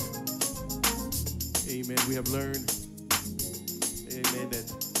night. Amen. We have learned, amen,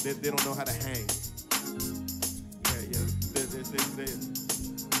 that they don't know how to hang. Yeah.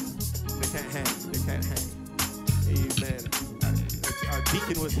 They can't hang. They can't hang. Amen. Our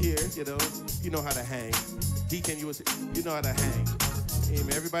deacon was here, you know how to hang. Deacon, you know how to hang.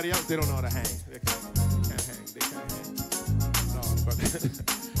 Amen. Everybody else, they don't know how to hang. They can't hang. They can't hang. No, but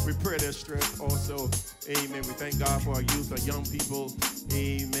we pray their strength also. Amen. We thank God for our youth, our young people.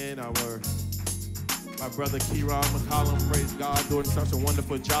 Amen. My brother Kieran McCollum, praise God, doing such a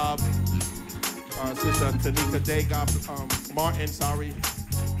wonderful job. Our sister Tanika Day, Martin, sorry.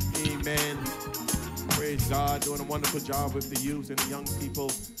 Amen. Praise God, doing a wonderful job with the youth and the young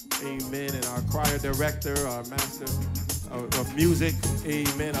people. Amen. And our choir director, our master of music.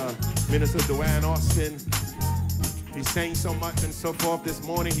 Amen. Minister Dwayne Austin. He sang so much and so forth this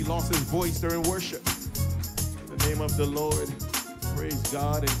morning. He lost his voice during worship. In the name of the Lord. Praise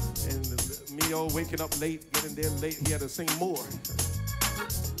God. And me waking up late, getting there late, he had to sing more.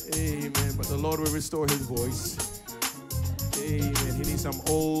 Amen. But the Lord will restore his voice. Amen. He needs some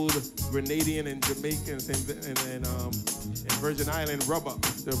old Grenadian and Jamaicans and Virgin Island rub up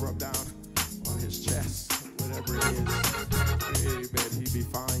to rub down on his chest. whatever it is. Amen. He be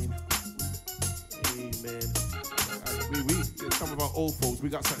fine. Amen. Some of our old folks, we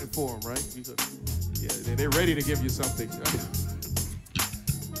got something for them, right? Yeah, they're ready to give you something.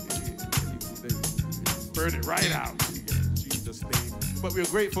 Burn it right out. In Jesus' name. But we're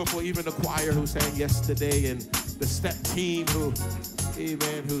grateful for even the choir who sang yesterday and the step team who,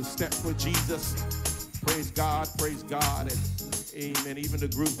 amen, who stepped for Jesus. Praise God, and amen. Even the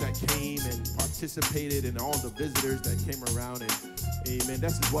group that came and participated and all the visitors that came around and amen.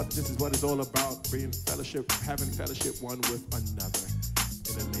 This is what it's all about, bringing fellowship, having fellowship one with another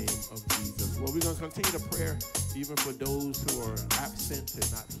in the name of Jesus. Well, we're going to continue the prayer even for those who are absent and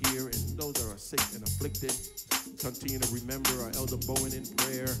not here and those that are sick and afflicted. Continue to remember our Elder Bowen in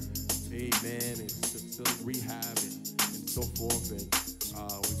prayer. Amen. And still in rehab and so forth. And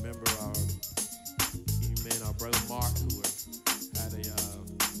remember our brother Mark who had a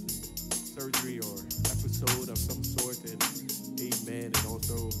surgery or episode of some sort. And amen. And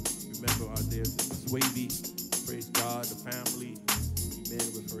also remember our dear sister Swavy. Praise God, the family. Amen.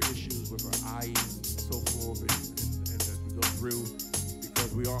 With her issues, with her eyes, and so forth. And as we go through,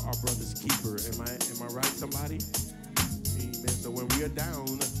 because we are our brother's keeper. Am I right, somebody? Amen. So when we are down,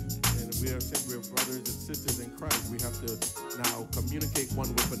 and since we're brothers and sisters in Christ, we have to now communicate one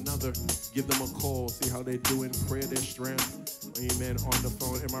with another, give them a call, see how they're doing, pray their strength. Amen. On the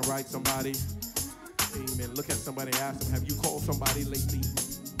phone. Am I right, somebody? Amen. Look at somebody, ask them, have you called somebody lately?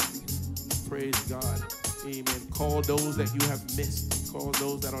 Praise God. Amen. Call those that you have missed. Call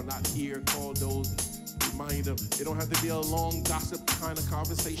those that are not here. Call those. Remind them. It don't have to be a long gossip kind of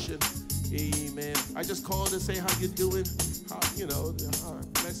conversation. Amen. I just called to say how you doing.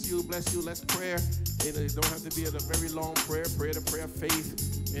 Bless you. Let's pray. It don't have to be a very long prayer. Pray the prayer of faith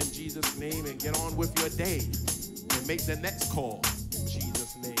in Jesus' name and get on with your day and make the next call in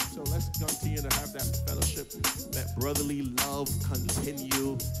Jesus' name. So let's continue to have that fellowship, that brotherly love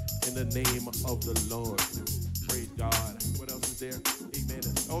continue in the name of the Lord. Praise God. What else is there? Amen.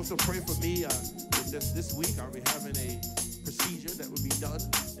 Also pray for me. This week I'll be having a procedure that will be done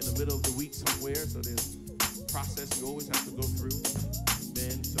in the middle of the week somewhere. So there's a process you always have to go through.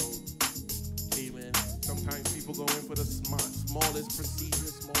 Amen. So, amen. Sometimes people go in for the smallest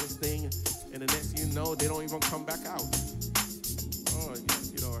procedure, smallest thing, and the next thing you know, they don't even come back out. Oh,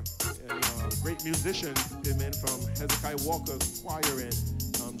 yes, a great musician, amen, from Hezekiah Walker Choir and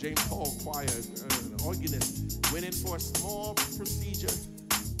James Hall Choir, organist, went in for a small procedure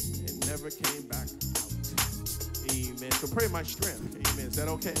and never came back out. Amen. So pray my strength. Amen. Is that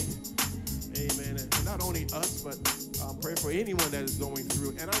okay? Amen. And not only us, but pray for anyone that is going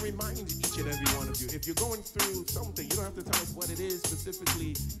through. And I remind each and every one of you, if you're going through something, you don't have to tell us what it is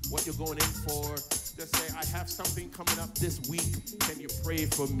specifically, what you're going in for. Just say, I have something coming up this week. Can you pray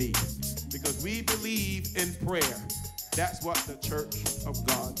for me? Because we believe in prayer. That's what the Church of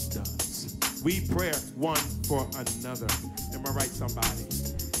God does. We pray one for another. Am I right, somebody?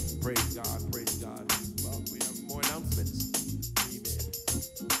 Praise God, praise God. Well, we have more announcements. Amen.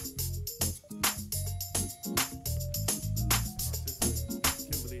 Our sister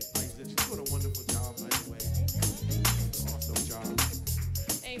Kimberly Isaac, she's doing a wonderful job, by the way. Awesome job.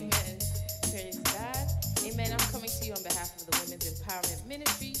 Amen. Praise God. Amen. I'm coming to you on behalf of the Women's Empowerment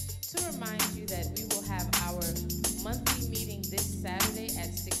Ministry to remind you that we will have our monthly meeting this Saturday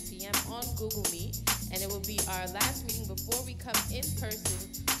at 6 p.m. on Google Meet, and it will be our last meeting before we come in person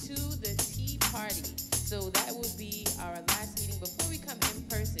to the Tea Party. So that will be our last meeting before we come in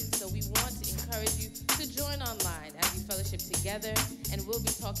person. So we want to encourage you to join online as we fellowship together, and we'll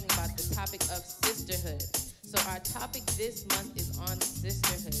be talking about the topic of sisterhood. So our topic this month is on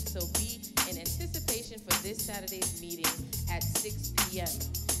sisterhood. So be in anticipation for this Saturday's meeting at 6 p.m.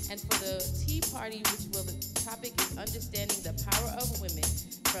 And for the Tea Party, the topic is understanding the power of women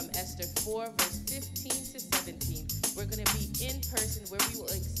from Esther 4, verse 15 to 17. We're going to be in person where we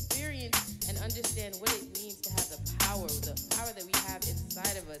will experience and understand what it means to have the power that we have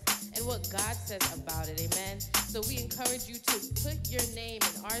inside of us, and what God says about it. Amen. So we encourage you to put your name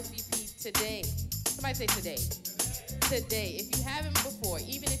in RSVP today. Somebody say today. Today. If you haven't before,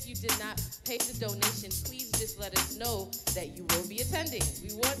 even if you did not pay the donation, please just let us know that you will be attending.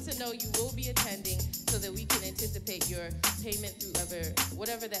 We want to know you will be attending so that we can anticipate your payment through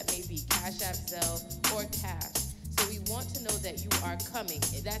whatever that may be, Cash App, Zelle, or cash. So we want to know that you are coming.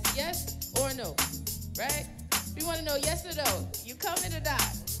 That's yes or no, right? We want to know yes or no. You coming or not?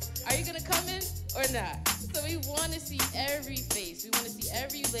 Are you going to come in or not? So we want to see every face. We want to see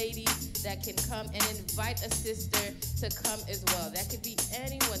every lady that can come, and invite a sister to come as well. That could be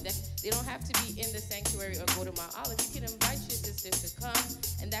anyone. They don't have to be in the sanctuary or go to Mount Olive. You can invite your sisters to come,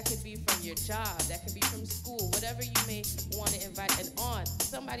 and that could be from your job, that could be from school, whatever you may want to invite an aunt,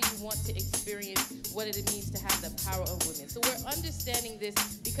 somebody you want to experience what it means to have the power of women. So we're understanding this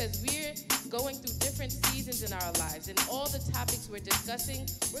because we're going through different seasons in our lives, and all the topics we're discussing,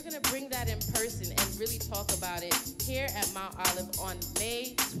 we're going to bring that in person and really talk about it here at Mount Olive on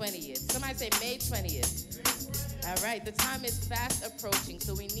May 20th. Somebody say May 20th. All right, the time is fast approaching,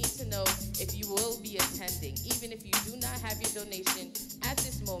 so we need to know if you will be attending. Even if you do not have your donation at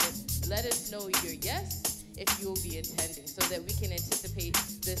this moment, let us know your yes if you will be attending so that we can anticipate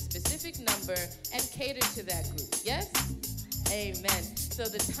the specific number and cater to that group. Yes? Amen. So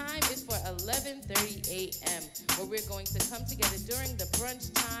the time is for 11:30 a.m. where we're going to come together during the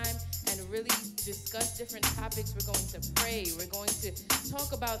brunch time and really discuss different topics. We're going to pray. We're going to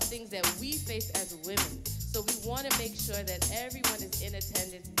talk about things that we face as women. So we want to make sure that everyone is in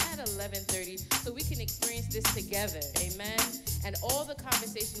attendance at 11:30 so we can experience this together. Amen. And all the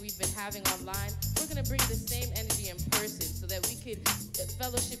conversation we've been having online, we're going to bring the same energy in person so that we can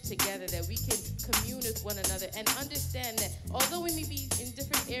fellowship together, that we can commune with one another and understand that although we may be in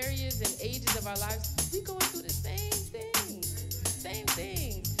different areas and ages of our lives, we're going through the same things. Same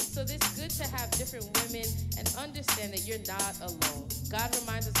things. So it's good to have different women and understand that you're not alone. God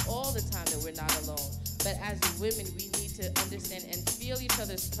reminds us all the time that we're not alone. But as women, we need to understand and feel each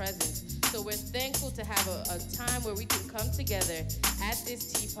other's presence. So we're thankful to have a time where we can come together at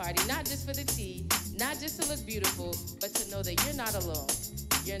this tea party, not just for the tea, not just to look beautiful, but to know that you're not alone.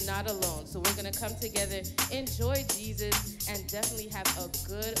 You're not alone. So we're going to come together, enjoy Jesus, and definitely have a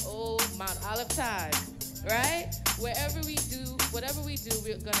good old Mount Olive time, right? Wherever we do, whatever we do,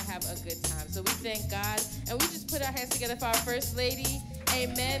 we're going to have a good time. So we thank God, and we just put our hands together for our First Lady,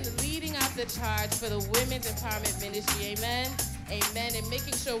 amen, leading out the charge for the Women's Empowerment Ministry, amen, amen, and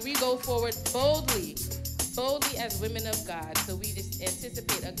making sure we go forward boldly as women of God. So we just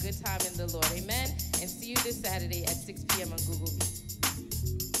anticipate a good time in the Lord, amen, and see you this Saturday at 6 p.m. on Google Meet.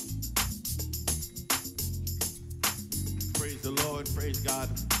 Praise the Lord, praise God.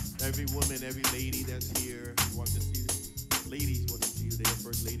 Every woman, every lady that's here want to see you. Ladies want to see you there.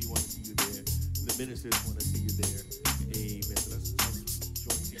 First lady want to see you there. The ministers want to see you there. Amen. So let's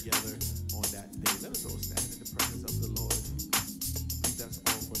join together on that day. Let us all stand in the presence of the Lord. I think that's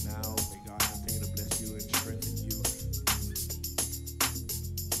all for now. May God continue to bless you and strengthen you.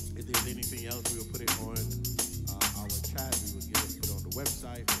 If there's anything else, we will put it on our chat. We will put it on the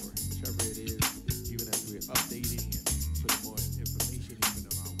website or whichever it is, even as we're updating and put more information even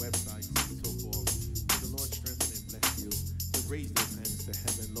on our website and so forth. May the Lord strengthen and bless you. To raise those hands to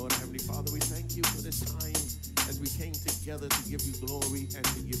heaven. Lord, Heavenly Father, we thank you for this time as we came together to give you glory and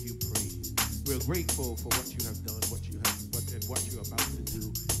to give you praise. We're grateful for what you have done, what you're about to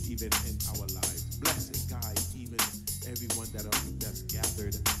do, even in our lives. Bless and guide even everyone that's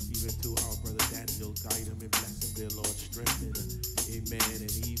gathered, even to our brother Daniel. Guide him and bless him, dear Lord. Strengthen, amen.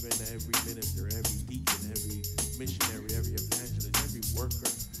 And even every minister, every deacon, every missionary, every evangelist, every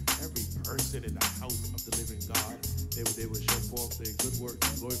worker, every person in the house of the living God, they will show forth their good works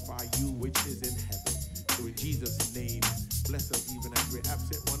and glorify you which is in heaven. So in Jesus' name, bless us even as we're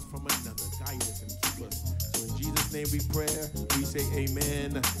absent one from another. Guide us and keep us. So in Jesus' name we pray, we say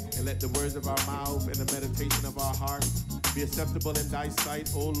amen. And let the words of our mouth and the meditation of our heart be acceptable in thy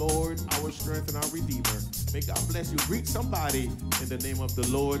sight, O Lord, our strength and our Redeemer. May God bless you. Greet somebody in the name of the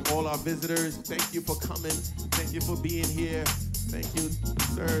Lord. All our visitors, thank you for coming. Thank you for being here. Thank you,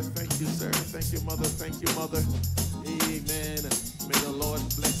 sir. Thank you, sir. Thank you, mother. Thank you, mother. Amen. May the Lord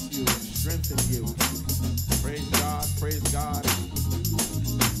bless you and strengthen you. Praise God. Praise God. I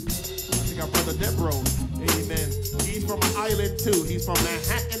think our brother Debro. Amen. He's from an island too. He's from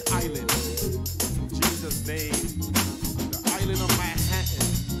Manhattan Island. In Jesus' name. The island of Manhattan.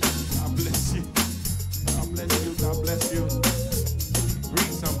 God bless you. God bless you. God bless you.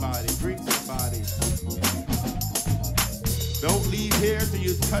 Greet somebody. Greet somebody. Don't leave here till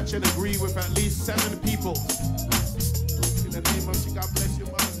you touch and agree with at least 7 people. In the name of Jesus, God bless you,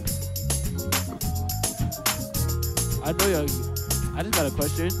 mother. I know you. I just got a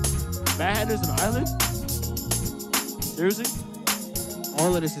question. Manhattan is an island? Seriously?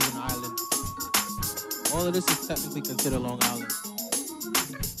 All of this is an island. All of this is technically considered Long Island.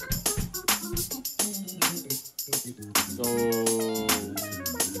 So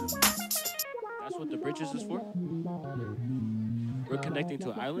that's what the bridges is for? We're connecting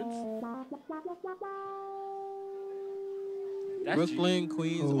to islands? That's Brooklyn,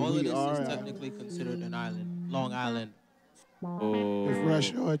 Queens, all of this are is technically considered an island. Long Island. If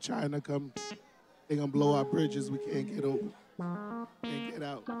Russia or China come, they're going to blow our bridges. We can't get over. and get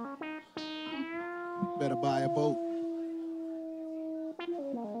out. Better buy a boat.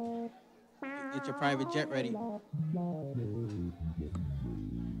 Get your private jet ready.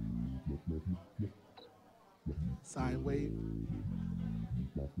 Sine wave.